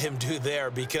saw him do there,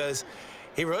 because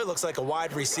he really looks like a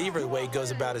wide receiver the way he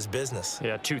goes about his business.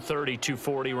 Yeah, 230,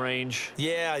 240 range.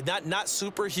 Yeah, not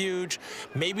super huge.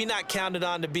 Maybe not counted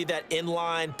on to be that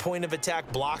inline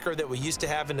point-of-attack blocker that we used to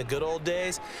have in the good old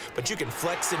days, but you can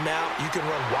flex him out. You can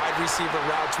run wide receiver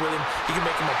routes with him. You can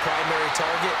make him a primary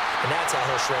target, and that's how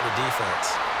he'll shred a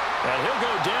defense. And he'll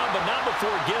go down, but not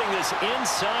before getting this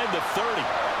inside the 30.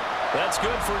 That's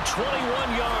good for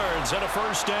 21 yards and a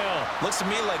first down. Looks to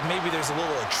me like maybe there's a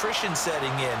little attrition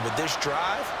setting in with this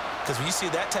drive, because when you see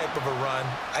that type of a run,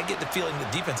 I get the feeling the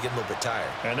defense is getting a little bit tired.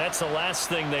 And that's the last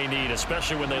thing they need,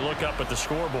 especially when they look up at the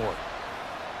scoreboard.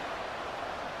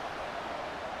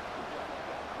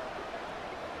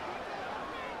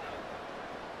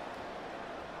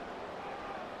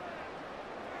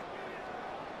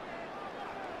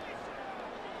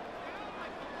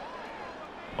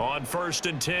 On 1st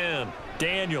and 10,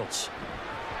 Daniels.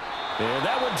 And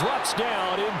that one drops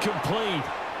down, incomplete.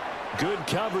 Good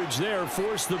coverage there,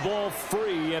 forced the ball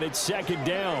free, and it's 2nd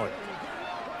down.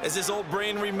 As this old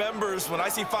brain remembers, when I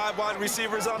see 5 wide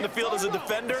receivers on the field as a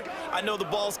defender, I know the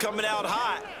ball's coming out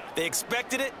hot. They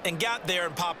expected it and got there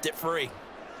and popped it free.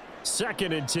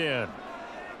 2nd and 10.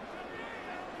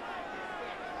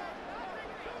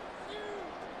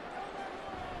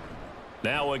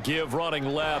 Now a give running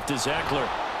left is Eckler.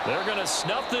 They're going to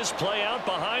snuff this play out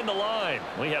behind the line.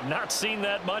 We have not seen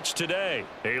that much today.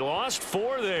 He lost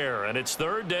 4 there, and it's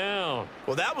 3rd down.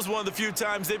 Well, that was one of the few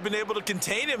times they've been able to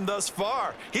contain him thus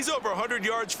far. He's over 100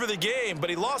 yards for the game,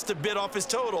 but he lost a bit off his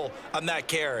total on that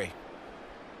carry.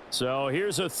 So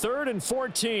here's a 3rd and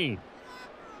 14.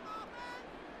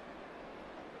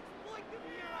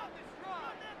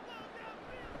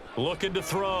 Looking to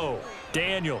throw.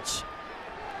 Daniels.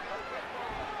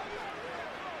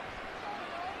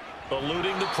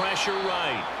 Eluding the pressure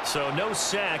right. So no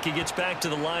sack. He gets back to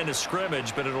the line of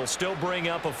scrimmage, but it'll still bring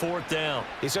up a 4th down.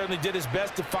 He certainly did his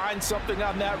best to find something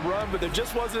on that run, but there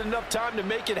just wasn't enough time to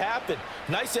make it happen.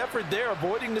 Nice effort there,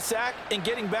 avoiding the sack and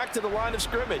getting back to the line of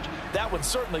scrimmage. That one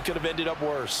certainly could have ended up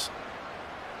worse.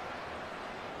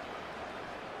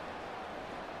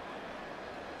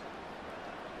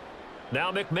 Now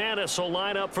McManus will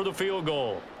line up for the field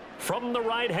goal. From the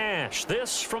right hash,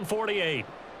 this from 48.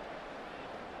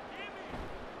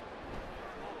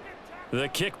 The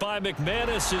kick by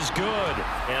McManus is good,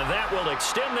 and that will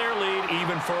extend their lead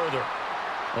even further.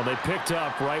 Well, they picked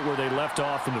up right where they left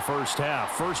off in the first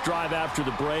half. First drive after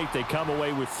the break, they come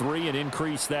away with 3 and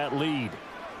increase that lead.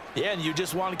 Yeah, and you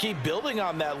just want to keep building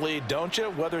on that lead, don't you?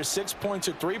 Whether it's 6 points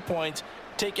or 3 points,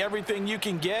 take everything you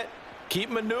can get, keep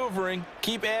maneuvering,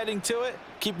 keep adding to it,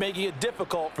 keep making it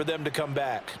difficult for them to come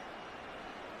back.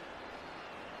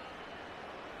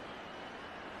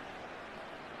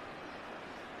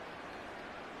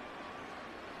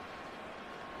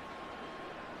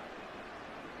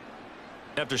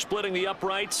 After splitting the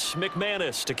uprights,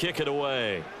 McManus to kick it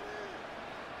away.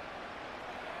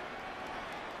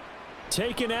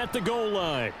 Taken at the goal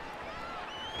line.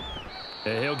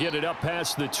 And he'll get it up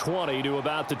past the 20 to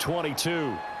about the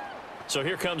 22. So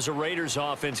here comes the Raiders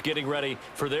offense getting ready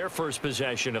for their first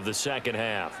possession of the second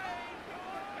half.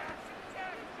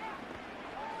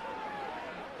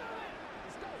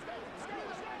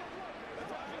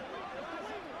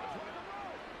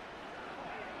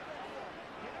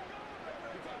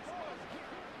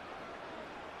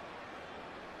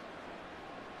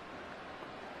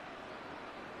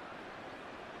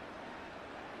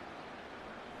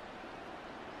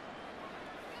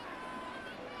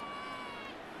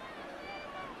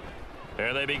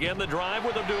 And they begin the drive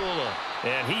with Abdullah.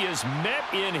 And he is met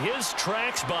in his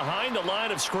tracks behind the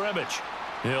line of scrimmage.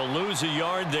 He'll lose a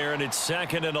yard there, and it's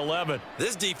 2nd and 11.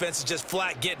 This defense is just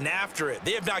flat getting after it.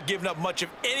 They have not given up much of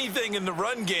anything in the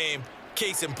run game.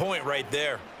 Case in point right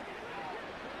there.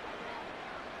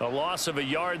 A loss of a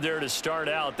yard there to start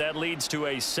out. That leads to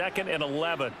a 2nd and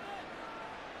 11.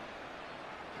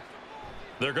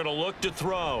 They're going to look to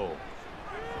throw.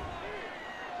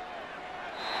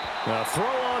 Now throw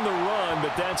on the run,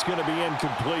 but that's going to be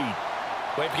incomplete.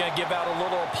 Well, if you're going to give out a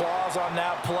little applause on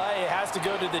that play, it has to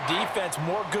go to the defense.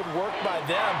 More good work by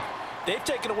them. They've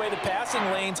taken away the passing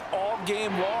lanes all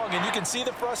game long, and you can see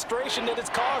the frustration that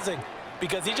it's causing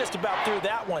because he just about threw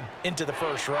that one into the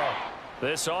first row.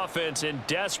 This offense in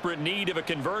desperate need of a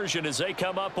conversion as they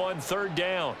come up on 3rd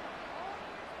down.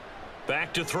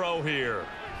 Back to throw here.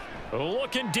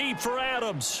 Looking deep for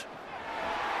Adams.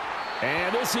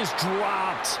 And this is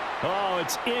dropped. Oh,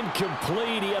 it's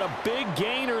incomplete. He had a big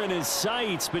gainer in his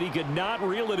sights, but he could not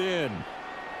reel it in.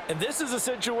 And this is a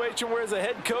situation where, as a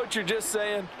head coach, you're just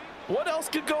saying, what else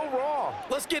could go wrong?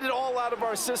 Let's get it all out of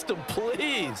our system,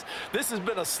 please. This has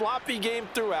been a sloppy game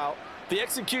throughout. The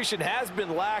execution has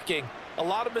been lacking. A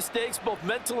lot of mistakes, both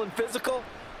mental and physical.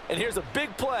 And here's a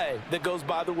big play that goes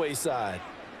by the wayside.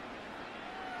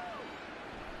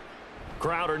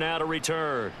 Crowder now to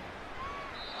return.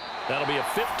 That'll be a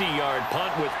 50-yard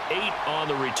punt with 8 on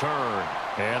the return.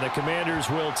 And the Commanders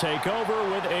will take over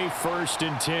with a 1st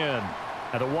and 10.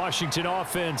 And the Washington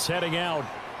offense heading out.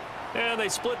 And they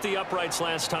split the uprights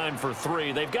last time for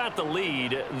 3. They've got the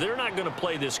lead. They're not going to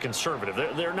play this conservative.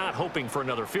 They're not hoping for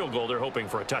another field goal. They're hoping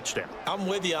for a touchdown. I'm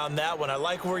with you on that one. I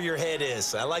like where your head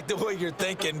is. I like the way you're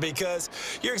thinking because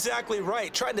you're exactly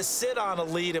right. Trying to sit on a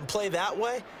lead and play that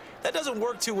way, that doesn't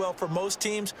work too well for most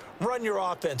teams. Run your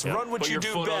offense. Yep. Run what you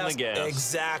do best.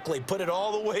 Exactly. Put it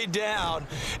all the way down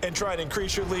and try to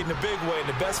increase your lead in a big way. And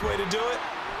the best way to do it,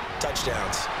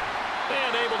 touchdowns.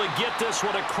 And able to get this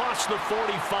one across the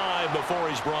 45 before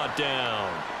he's brought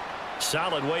down.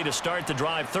 Solid way to start the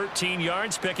drive. 13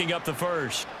 yards, picking up the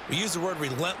first. We use the word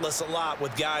relentless a lot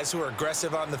with guys who are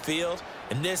aggressive on the field.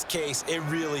 In this case, it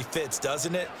really fits,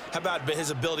 doesn't it? How about his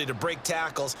ability to break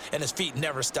tackles and his feet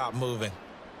never stop moving?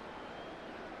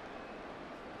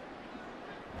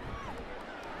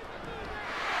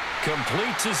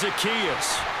 Complete to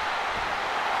Zacchaeus.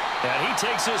 And he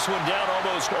takes this one down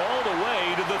almost all the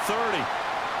way to the 30.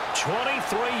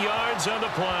 23 yards on the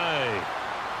play.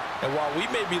 And while we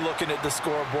may be looking at the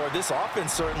scoreboard, this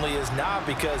offense certainly is not,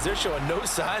 because they're showing no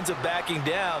signs of backing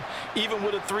down, even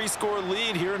with a 3-score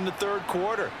lead here in the third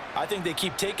quarter. I think they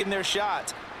keep taking their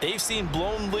shots. They've seen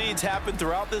blown leads happen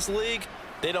throughout this league.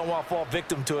 They don't want to fall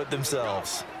victim to it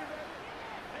themselves.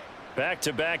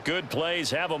 Back-to-back good plays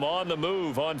have them on the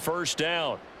move on first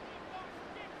down.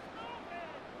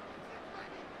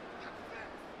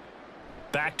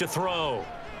 Back to throw.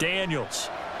 Daniels.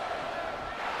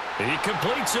 He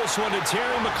completes this one to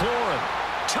Terry McLaurin.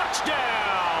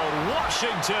 Touchdown,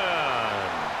 Washington.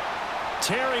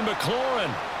 Terry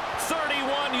McLaurin,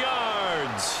 31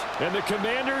 yards. And the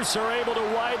Commanders are able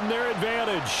to widen their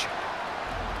advantage.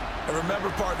 And remember,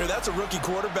 partner, that's a rookie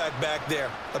quarterback back there.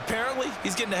 Apparently,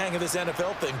 he's getting the hang of this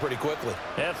NFL thing pretty quickly.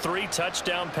 Yeah, 3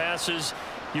 touchdown passes.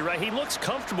 You're right, he looks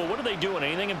comfortable. What are they doing?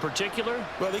 Anything in particular?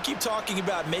 Well, they keep talking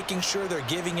about making sure they're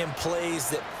giving him plays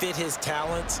that fit his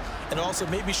talents and also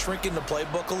maybe shrinking the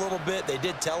playbook a little bit. They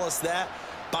did tell us that.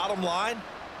 Bottom line,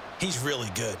 he's really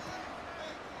good.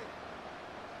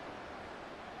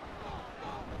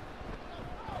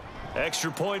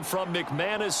 Extra point from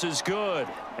McManus is good.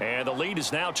 And the lead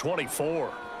is now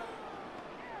 24.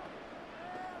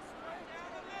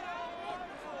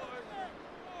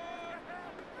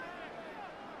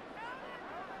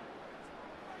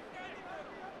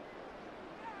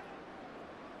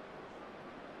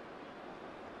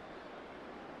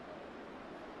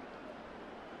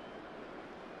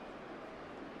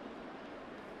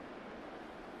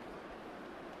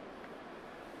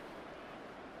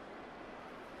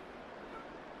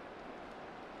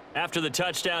 After the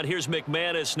touchdown, here's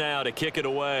McManus now to kick it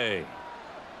away.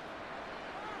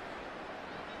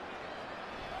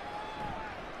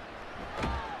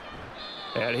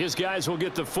 And his guys will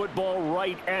get the football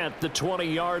right at the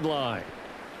 20-yard line.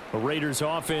 The Raiders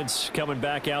offense coming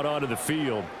back out onto the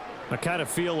field. I kind of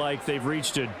feel like they've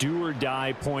reached a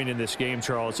do-or-die point in this game,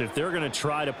 Charles. If they're going to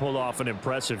try to pull off an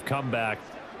impressive comeback,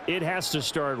 it has to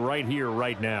start right here,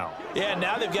 right now. Yeah,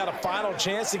 now they've got a final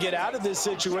chance to get out of this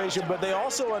situation, but they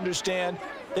also understand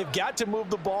they've got to move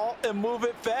the ball and move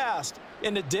it fast.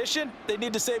 In addition, they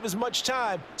need to save as much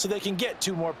time so they can get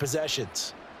 2 more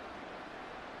possessions.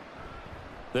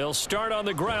 They'll start on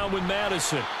the ground with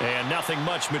Madison. And nothing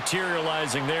much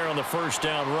materializing there on the first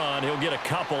down run. He'll get a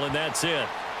couple, and that's it.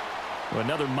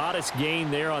 Another modest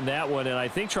gain there on that one, and I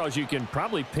think, Charles, you can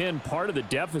probably pin part of the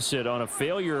deficit on a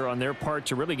failure on their part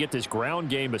to really get this ground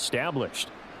game established.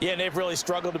 Yeah, and they've really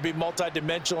struggled to be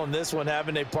multidimensional in this one,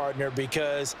 haven't they, partner,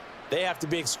 because they have to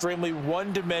be extremely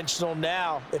one-dimensional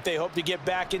now if they hope to get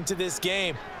back into this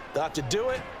game. They'll have to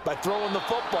do it by throwing the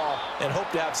football and hope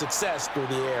to have success through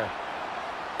the air.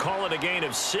 Call it a gain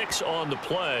of 6 on the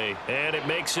play, and it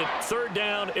makes it 3rd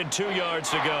down and 2 yards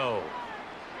to go.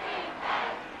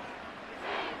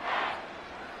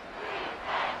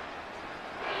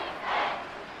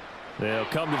 They'll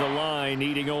come to the line,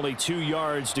 needing only 2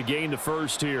 yards to gain the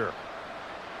first here.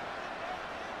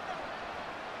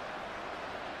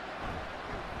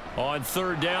 On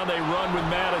 3rd down, they run with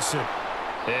Madison.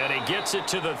 And he gets it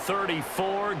to the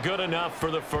 34. Good enough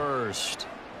for the first.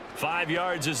 5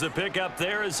 yards is the pickup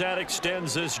there as that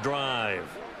extends this drive.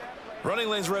 Running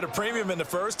lanes were at a premium in the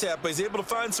first half, but he's able to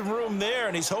find some room there,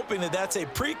 and he's hoping that that's a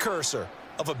precursor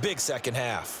of a big second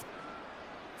half.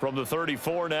 From the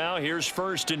 34 now, here's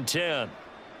 1st and 10.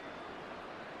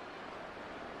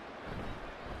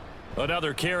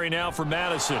 Another carry now for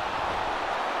Madison.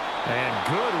 And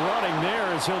good running there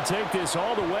as he'll take this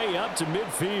all the way up to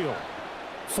midfield.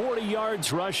 40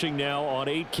 yards rushing now on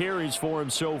 8 carries for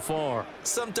him so far.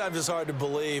 Sometimes it's hard to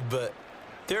believe, but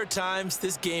there are times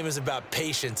this game is about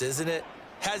patience, isn't it?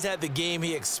 Has had the game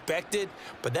he expected,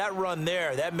 but that run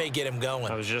there, that may get him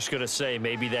going. I was just going to say,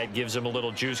 maybe that gives him a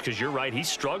little juice, because you're right, he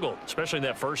struggled, especially in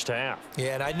that first half.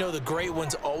 Yeah, and I know the great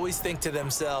ones always think to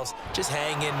themselves, just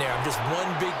hang in there. I'm just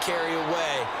one big carry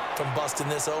away from busting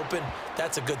this open.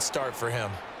 That's a good start for him.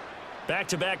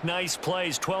 Back-to-back nice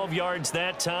plays, 12 yards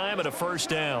that time and a 1st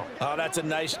down. Oh, that's a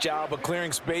nice job of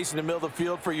clearing space in the middle of the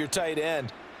field for your tight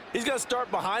end. He's going to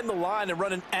start behind the line and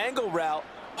run an angle route,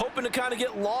 hoping to kind of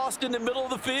get lost in the middle of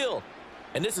the field.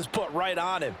 And this is put right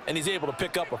on him, and he's able to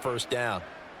pick up a 1st down.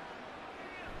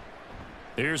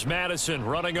 Here's Madison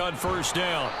running on 1st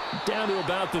down. Down to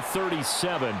about the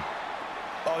 37.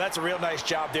 Oh, that's a real nice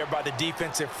job there by the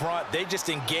defensive front. They just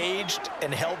engaged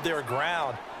and held their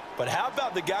ground. But how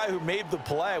about the guy who made the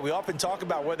play? We often talk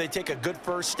about whether they take a good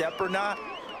first step or not.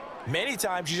 Many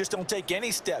times you just don't take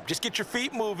any step. Just get your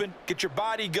feet moving, get your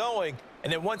body going,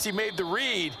 and then once he made the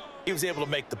read, he was able to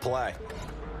make the play.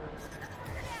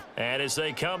 And as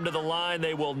they come to the line,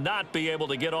 they will not be able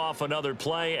to get off another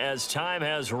play as time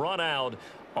has run out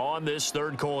on this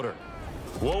third quarter.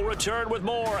 We'll return with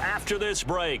more after this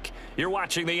break. You're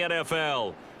watching the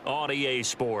NFL on EA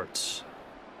Sports.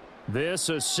 This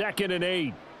is 2nd and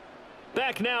 8.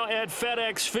 Back now at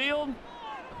FedEx Field.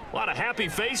 A lot of happy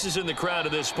faces in the crowd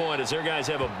at this point as their guys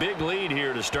have a big lead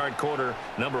here to start quarter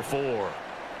number 4.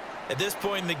 At this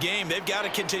point in the game, they've got to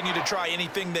continue to try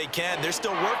anything they can. They're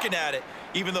still working at it,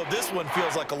 even though this one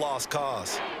feels like a lost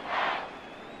cause.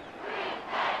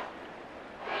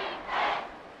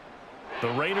 The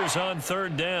Raiders on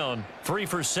 3rd down, 3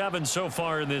 for 7 so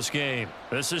far in this game.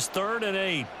 This is 3rd and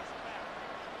 8.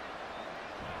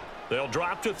 They'll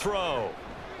drop to throw.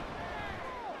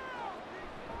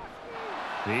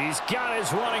 He's got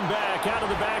his running back out of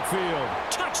the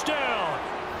backfield. Touchdown!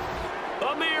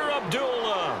 Amir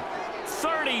Abdullah,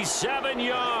 37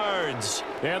 yards.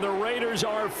 And the Raiders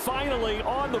are finally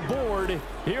on the board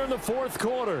here in the 4th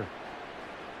quarter.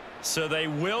 So they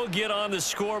will get on the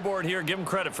scoreboard here. Give them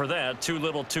credit for that. Too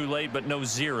little, too late, but no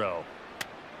 0.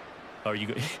 Oh,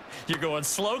 you're going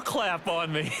slow clap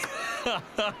on me.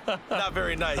 Not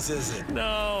very nice, is it?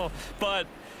 No, but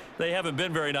they haven't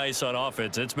been very nice on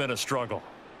offense. It's been a struggle.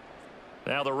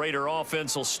 Now the Raider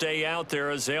offense will stay out there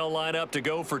as they'll line up to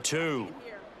go for 2.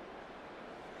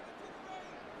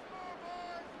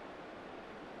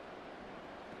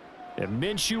 And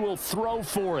Minshew will throw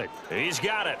for it. He's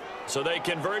got it. So they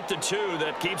convert to 2.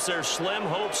 That keeps their slim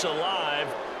hopes alive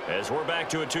as we're back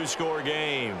to a 2-score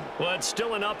game. Well, it's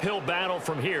still an uphill battle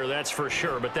from here, that's for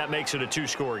sure, but that makes it a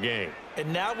 2-score game.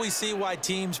 And now we see why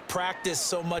teams practice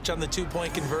so much on the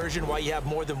 2-point conversion, why you have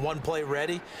more than one play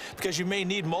ready, because you may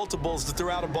need multiples to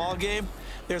throw out a ball game.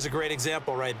 There's a great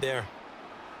example right there.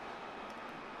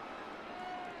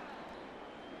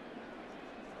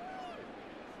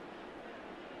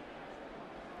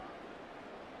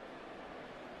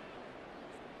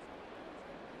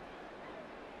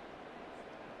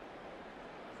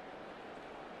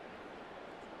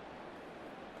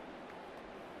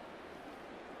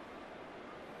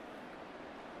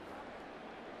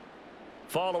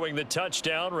 Following the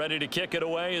touchdown, ready to kick it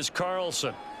away is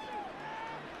Carlson.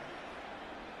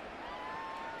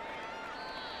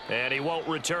 And he won't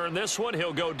return this one.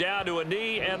 He'll go down to a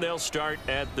knee, and they'll start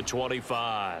at the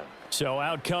 25. So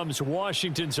out comes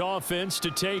Washington's offense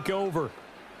to take over.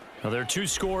 Now, there are 2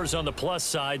 scores on the plus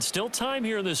side. Still time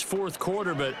here in this 4th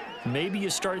quarter, but maybe you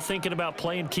start thinking about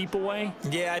playing keep away?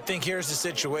 Yeah, I think here's the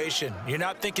situation. You're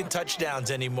not thinking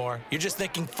touchdowns anymore. You're just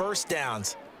thinking first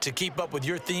downs. To keep up with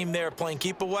your theme there, playing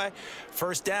keep away,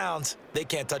 first downs, they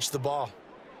can't touch the ball.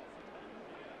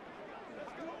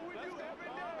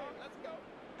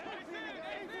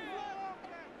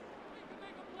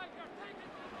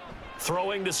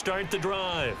 Throwing to start the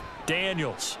drive,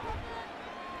 Daniels.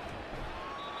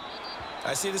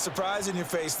 I see the surprise in your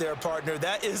face there, partner.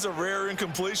 That is a rare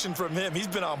incompletion from him. He's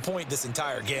been on point this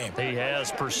entire game. He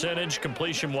has percentage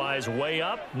completion-wise way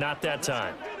up, not that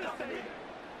time.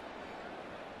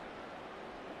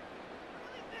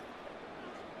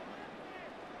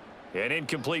 An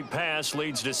incomplete pass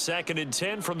leads to 2nd and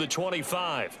 10 from the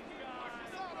 25.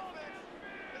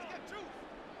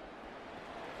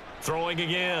 Throwing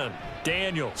again,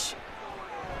 Daniels.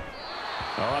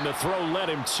 On the throw, led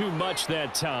him too much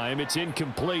that time. It's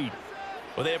incomplete.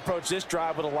 Well, they approached this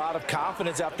drive with a lot of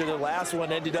confidence after the last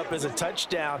one ended up as a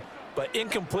touchdown. But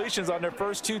incompletions on their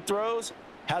first 2 throws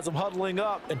has them huddling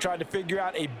up and trying to figure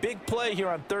out a big play here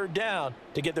on 3rd down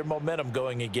to get their momentum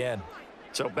going again.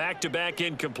 So back-to-back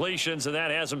incompletions, and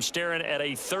that has them staring at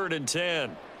a 3rd and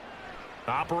 10.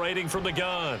 Operating from the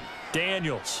gun,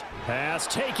 Daniels. Pass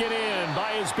taken in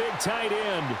by his big tight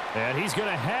end. And he's going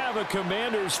to have a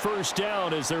Commander's first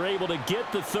down as they're able to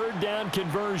get the 3rd down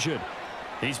conversion.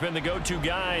 He's been the go-to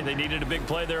guy. They needed a big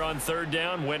play there on 3rd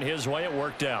down. Went his way. It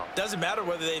worked out. Doesn't matter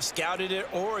whether they've scouted it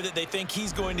or that they think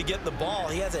he's going to get the ball.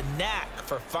 He has a knack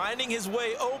for finding his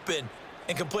way open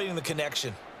and completing the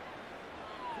connection.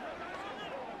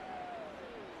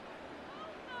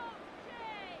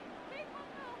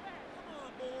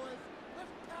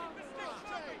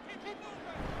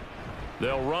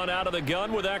 They'll run out of the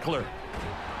gun with Eckler.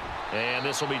 And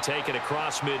this will be taken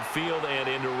across midfield and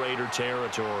into Raider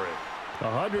territory.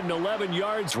 111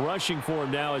 yards rushing for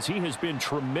him now as he has been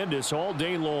tremendous all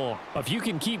day long. If you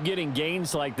can keep getting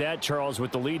gains like that, Charles,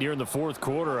 with the lead here in the 4th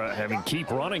quarter, I mean, keep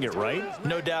running it, right?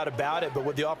 No doubt about it, but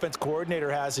what the offense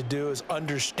coordinator has to do is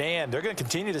understand they're going to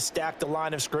continue to stack the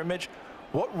line of scrimmage.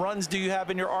 What runs do you have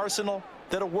in your arsenal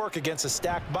that'll work against a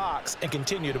stacked box and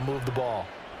continue to move the ball?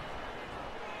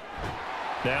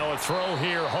 Now a throw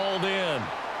here, hauled in.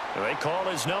 They call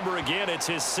his number again. It's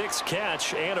his 6th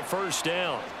catch and a first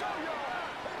down.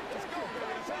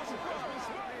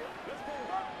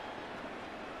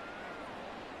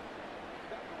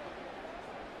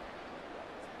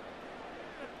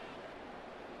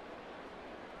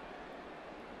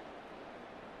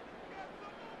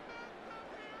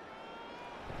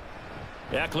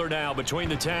 Eckler now between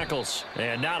the tackles,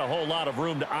 and not a whole lot of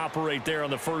room to operate there on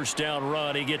the first down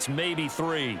run. He gets maybe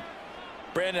 3.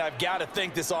 Brandon, I've got to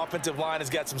think this offensive line has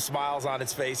got some smiles on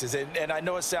its faces, and I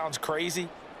know it sounds crazy,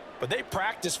 but they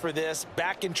practiced for this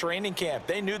back in training camp.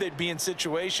 They knew they'd be in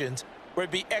situations where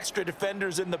it'd be extra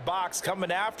defenders in the box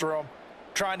coming after them,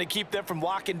 trying to keep them from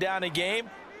locking down a game.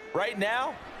 Right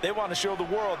now, they want to show the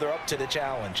world they're up to the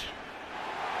challenge.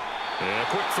 And a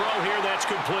quick throw here, that's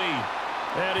complete.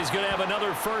 And he's going to have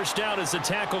another first down as the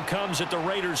tackle comes at the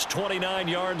Raiders'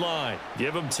 29-yard line.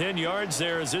 Give him 10 yards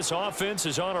there as this offense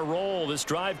is on a roll. This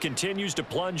drive continues to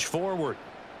plunge forward.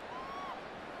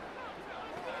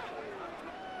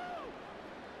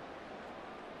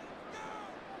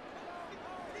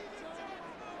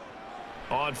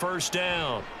 On first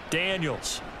down,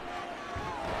 Daniels.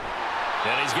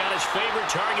 And he's got his favorite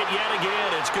target yet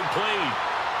again. It's complete.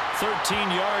 13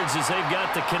 yards as they've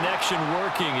got the connection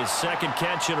working. His 2nd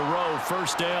catch in a row,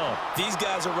 first down. These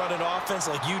guys are running offense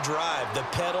like you drive. The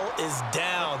pedal is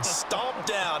down, stomp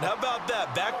down. How about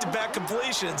that? Back-to-back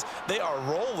completions. They are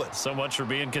rolling. So much for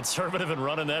being conservative and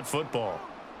running that football.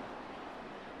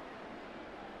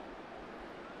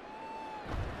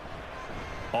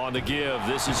 On the give,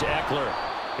 this is Eckler.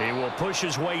 He will push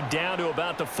his way down to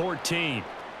about the 14.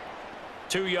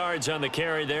 2 yards on the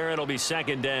carry there. It'll be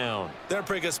 2nd down. They're in a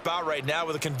pretty good spot right now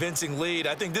with a convincing lead.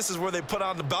 I think this is where they put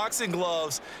on the boxing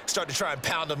gloves, start to try and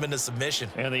pound them into submission.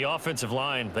 And the offensive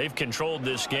line, they've controlled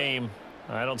this game.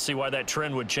 I don't see why that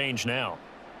trend would change now.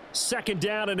 2nd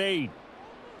down and 8.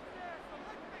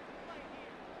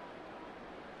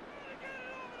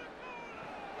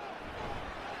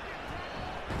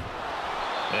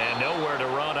 And nowhere to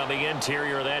run on the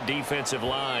interior of that defensive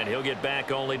line. He'll get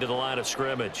back only to the line of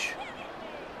scrimmage.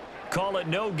 Call it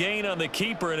no gain on the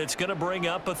keeper, and it's going to bring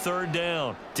up a 3rd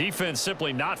down. Defense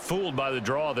simply not fooled by the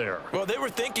draw there. Well, they were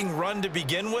thinking run to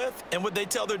begin with, and what they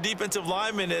tell their defensive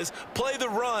linemen is play the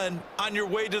run on your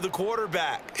way to the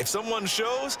quarterback. If someone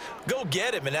shows, go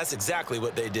get him, and that's exactly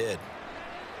what they did.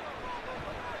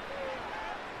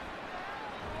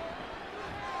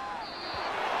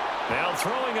 Now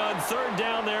throwing on 3rd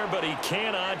down there, but he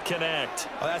cannot connect.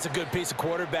 Well, that's a good piece of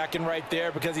quarterbacking right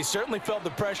there because he certainly felt the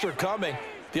pressure coming.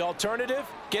 The alternative,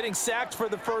 getting sacked for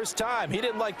the first time. He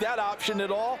didn't like that option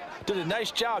at all. Did a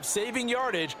nice job saving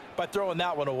yardage by throwing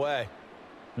that one away.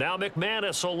 Now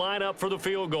McManus will line up for the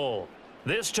field goal.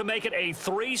 This to make it a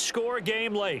 3-score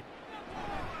game late.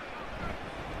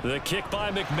 The kick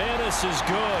by McManus is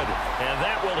good, and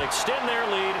that will extend their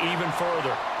lead even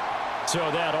further. So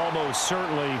that almost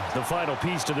certainly the final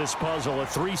piece to this puzzle, a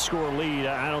 3-score lead.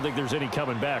 I don't think there's any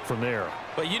coming back from there.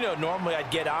 But, you know, normally I'd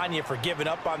get on you for giving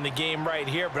up on the game right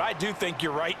here, but I do think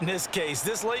you're right in this case.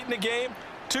 This late in the game,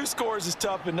 2 scores is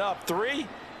tough enough. 3,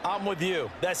 I'm with you.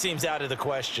 That seems out of the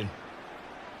question.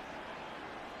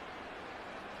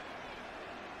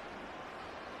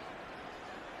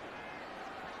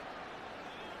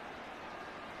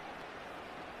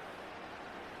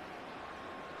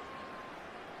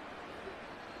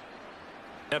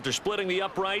 After splitting the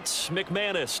uprights,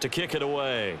 McManus to kick it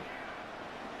away.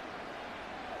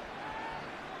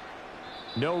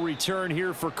 No return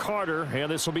here for Carter,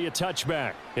 and this will be a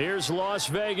touchback. Here's Las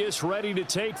Vegas ready to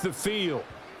take the field.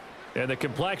 And the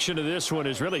complexion of this one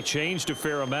has really changed a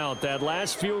fair amount. That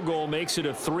last field goal makes it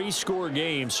a 3-score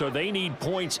game, so they need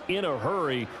points in a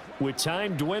hurry with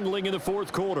time dwindling in the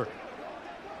 4th quarter.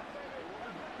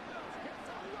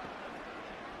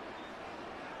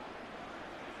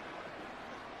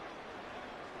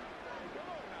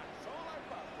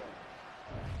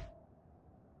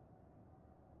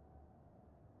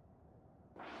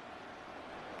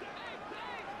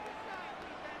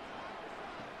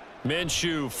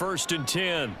 Minshew, 1st and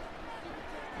 10.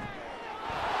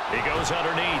 He goes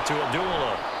underneath to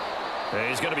Abdullah. And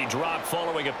he's going to be dropped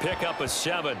following a pickup of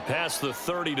 7 past the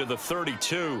 30 to the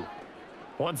 32.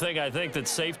 One thing I think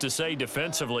that's safe to say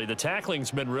defensively, the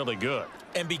tackling's been really good.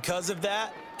 And because of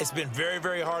that, it's been very,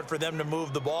 very hard for them to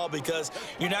move the ball because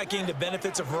you're not getting the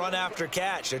benefits of run after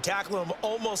catch. They're tackling them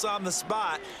almost on the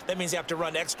spot. That means you have to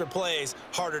run extra plays,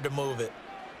 harder to move it.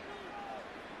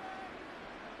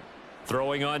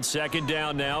 Throwing on 2nd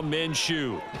down now,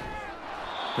 Minshew.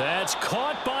 That's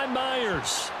caught by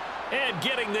Myers. And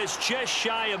getting this just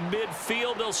shy of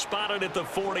midfield, they'll spot it at the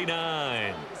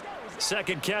 49.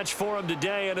 Second catch for him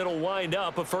today, and it'll wind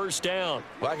up a first down.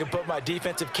 Well, I can put my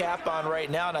defensive cap on right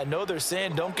now, and I know they're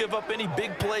saying don't give up any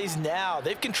big plays now.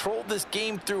 They've controlled this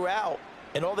game throughout,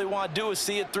 and all they want to do is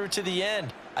see it through to the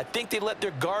end. I think they let their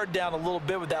guard down a little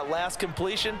bit with that last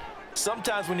completion.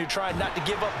 Sometimes when you're trying not to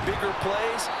give up bigger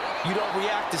plays, you don't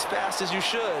react as fast as you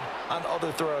should on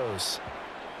other throws.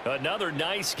 Another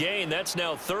nice gain. That's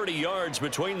now 30 yards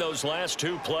between those last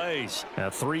two plays.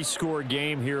 A three-score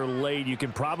game here late. You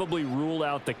can probably rule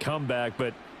out the comeback,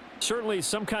 but certainly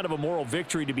some kind of a moral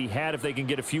victory to be had if they can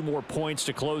get a few more points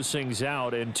to close things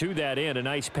out. And to that end, a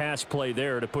nice pass play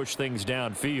there to push things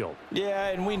downfield. Yeah,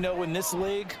 and we know in this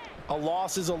league, a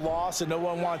loss is a loss, and no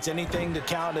one wants anything to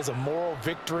count as a moral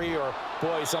victory or,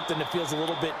 boy, something that feels a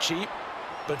little bit cheap.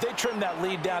 But if they trim that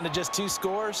lead down to just 2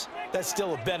 scores, that's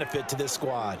still a benefit to this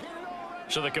squad.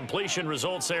 So the completion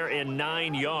results there in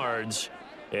 9 yards,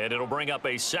 and it'll bring up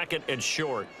a 2nd and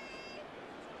short.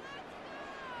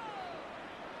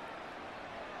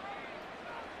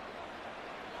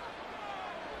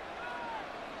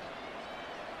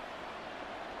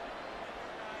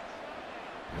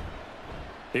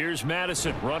 Here's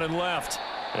Madison running left,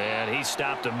 and he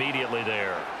stopped immediately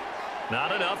there.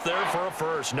 Not enough there for a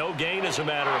first. No gain, as a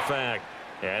matter of fact.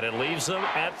 And it leaves them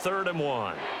at 3rd and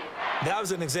 1. That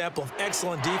was an example of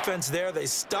excellent defense there. They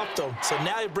stuffed them. So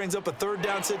now it brings up a 3rd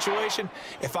down situation.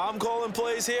 If I'm calling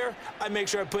plays here, I make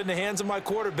sure I put it in the hands of my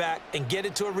quarterback and get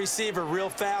it to a receiver real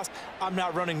fast. I'm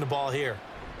not running the ball here.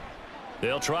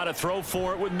 They'll try to throw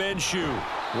for it with Minshew.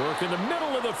 Work in the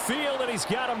middle of the field, and he's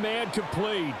got a man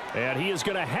complete. And he is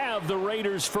going to have the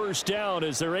Raiders first down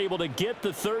as they're able to get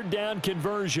the 3rd down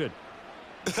conversion.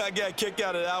 I got a kick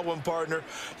out of that one, partner.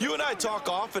 You and I talk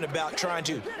often about trying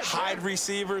to hide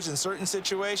receivers in certain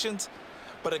situations,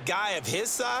 but a guy of his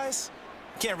size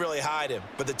can't really hide him.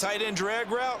 But the tight end drag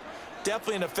route,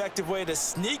 definitely an effective way to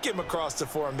sneak him across the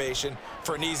formation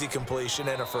for an easy completion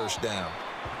and a first down.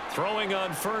 Throwing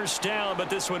on first down, but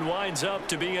this one winds up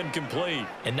to be incomplete.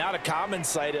 And not a common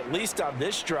sight, at least on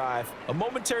this drive. A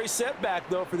momentary setback,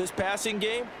 though, for this passing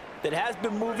game that has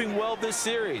been moving well this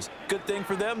series. Good thing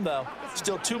for them, though.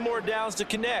 Still 2 more downs to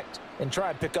connect and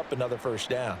try and pick up another first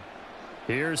down.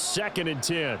 Here's 2nd and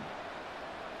 10.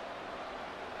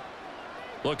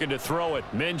 Looking to throw it.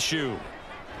 Minshew.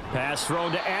 Pass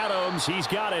thrown to Adams. He's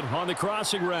got it on the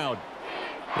crossing route.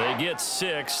 They get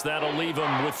 6. That'll leave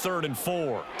them with 3rd and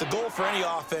 4. The goal for any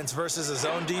offense versus a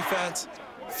zone defense,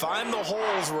 find the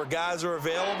holes where guys are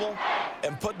available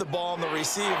and put the ball on the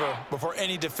receiver before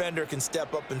any defender can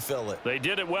step up and fill it. They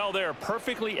did it well there.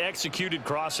 Perfectly executed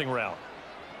crossing route.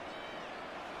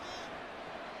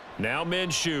 Now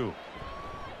Minshew.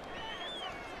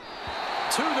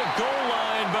 To the goal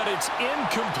line, but it's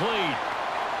incomplete.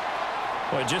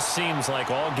 Well, it just seems like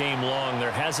all game long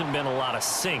there hasn't been a lot of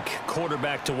sync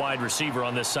quarterback to wide receiver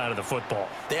on this side of the football.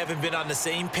 They haven't been on the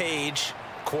same page,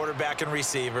 quarterback and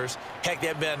receivers. Heck, they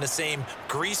haven't been on the same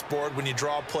grease board when you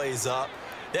draw plays up.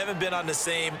 They haven't been on the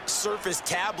same surface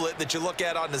tablet that you look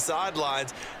at on the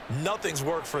sidelines. Nothing's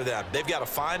worked for them. They've got to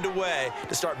find a way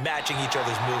to start matching each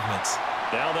other's movements.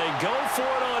 Now they go for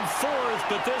it on 4th,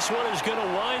 but this one is going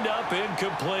to wind up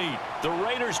incomplete. The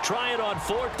Raiders try it on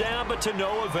 4th down, but to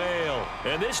no avail.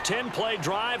 And this 10-play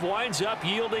drive winds up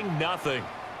yielding nothing.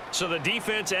 So the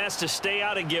defense asked to stay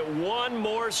out and get one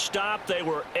more stop. They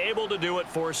were able to do it,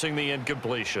 forcing the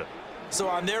incompletion. So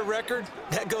on their record,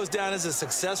 that goes down as a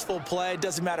successful play.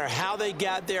 Doesn't matter how they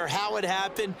got there, how it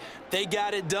happened. They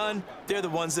got it done. They're the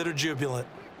ones that are jubilant.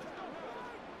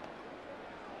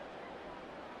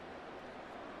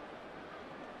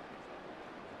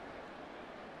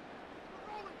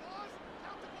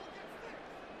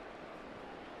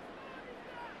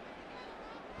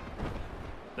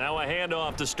 Now a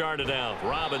handoff to start it out.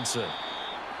 Robinson.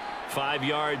 5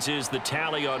 yards is the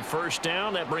tally on first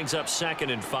down. That brings up 2nd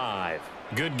and 5.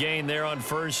 Good gain there on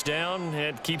first down.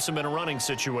 It keeps them in a running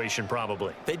situation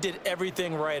probably. They did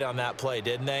everything right on that play,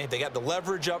 didn't they? They got the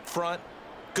leverage up front,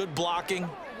 good blocking,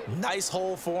 nice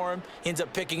hole for him. Ends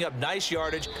up picking up nice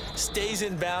yardage, stays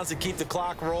in bounds to keep the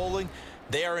clock rolling.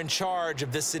 They are in charge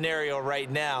of this scenario right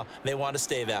now. They want to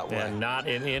stay that way. And not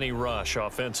in any rush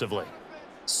offensively.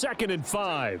 2nd and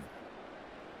 5.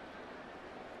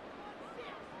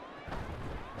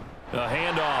 A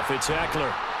handoff. It's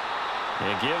Eckler.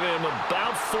 They give him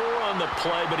about 4 on the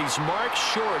play, but he's marked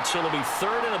short, so it'll be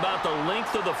 3rd and about the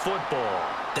length of the football.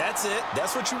 That's it.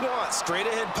 That's what you want. Straight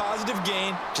ahead positive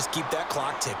gain. Just keep that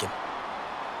clock ticking.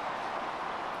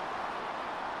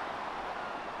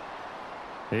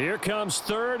 Here comes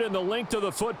 3rd and the length of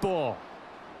the football.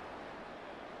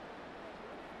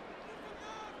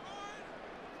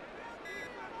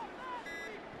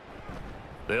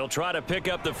 They'll try to pick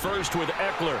up the first with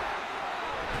Eckler.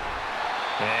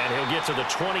 And he'll get to the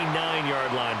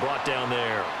 29-yard line, brought down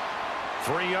there.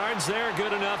 3 yards there,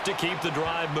 good enough to keep the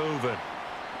drive moving.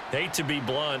 Hate to be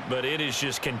blunt, but it is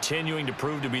just continuing to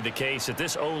prove to be the case that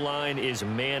this O-line is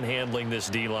manhandling this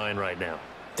D-line right now.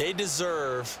 They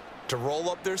deserve to roll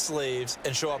up their sleeves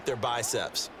and show up their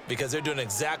biceps because they're doing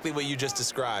exactly what you just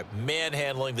described,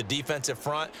 manhandling the defensive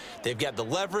front. They've got the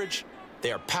leverage,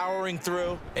 they are powering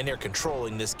through, and they're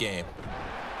controlling this game.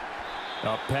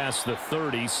 Up past the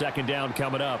 30, second down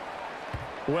coming up.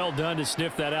 Well done to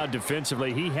sniff that out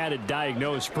defensively. He had it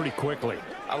diagnosed pretty quickly.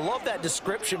 I love that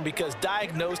description because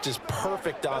diagnosed is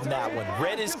perfect on that one.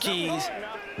 Read his keys,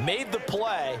 made the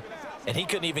play, and he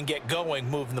couldn't even get going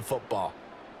moving the football.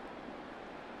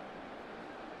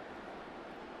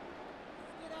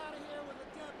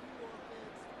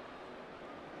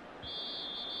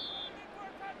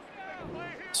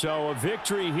 So a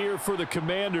victory here for the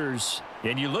Commanders.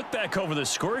 And you look back over the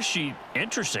score sheet,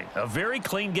 interesting. A very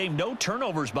clean game, no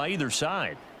turnovers by either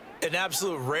side. An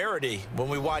absolute rarity when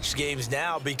we watch games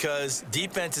now because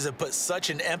defenses have put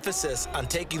such an emphasis on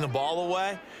taking the ball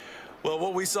away. Well,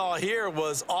 what we saw here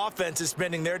was offenses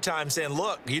spending their time saying,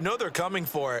 look, you know they're coming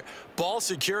for it. Ball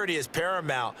security is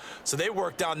paramount. So they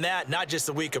worked on that, not just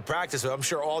a week of practice, but I'm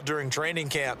sure all during training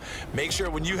camp. Make sure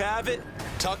when you have it,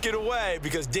 tuck it away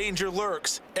because danger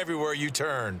lurks everywhere you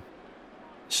turn.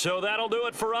 So that'll do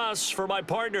it for us. For my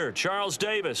partner, Charles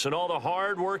Davis, and all the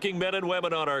hard-working men and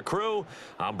women on our crew,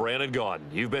 I'm Brandon Gaudin.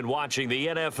 You've been watching the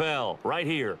NFL right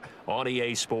here on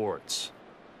EA Sports.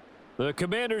 The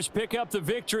Commanders pick up the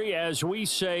victory as we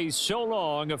say so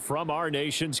long from our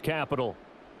nation's capital.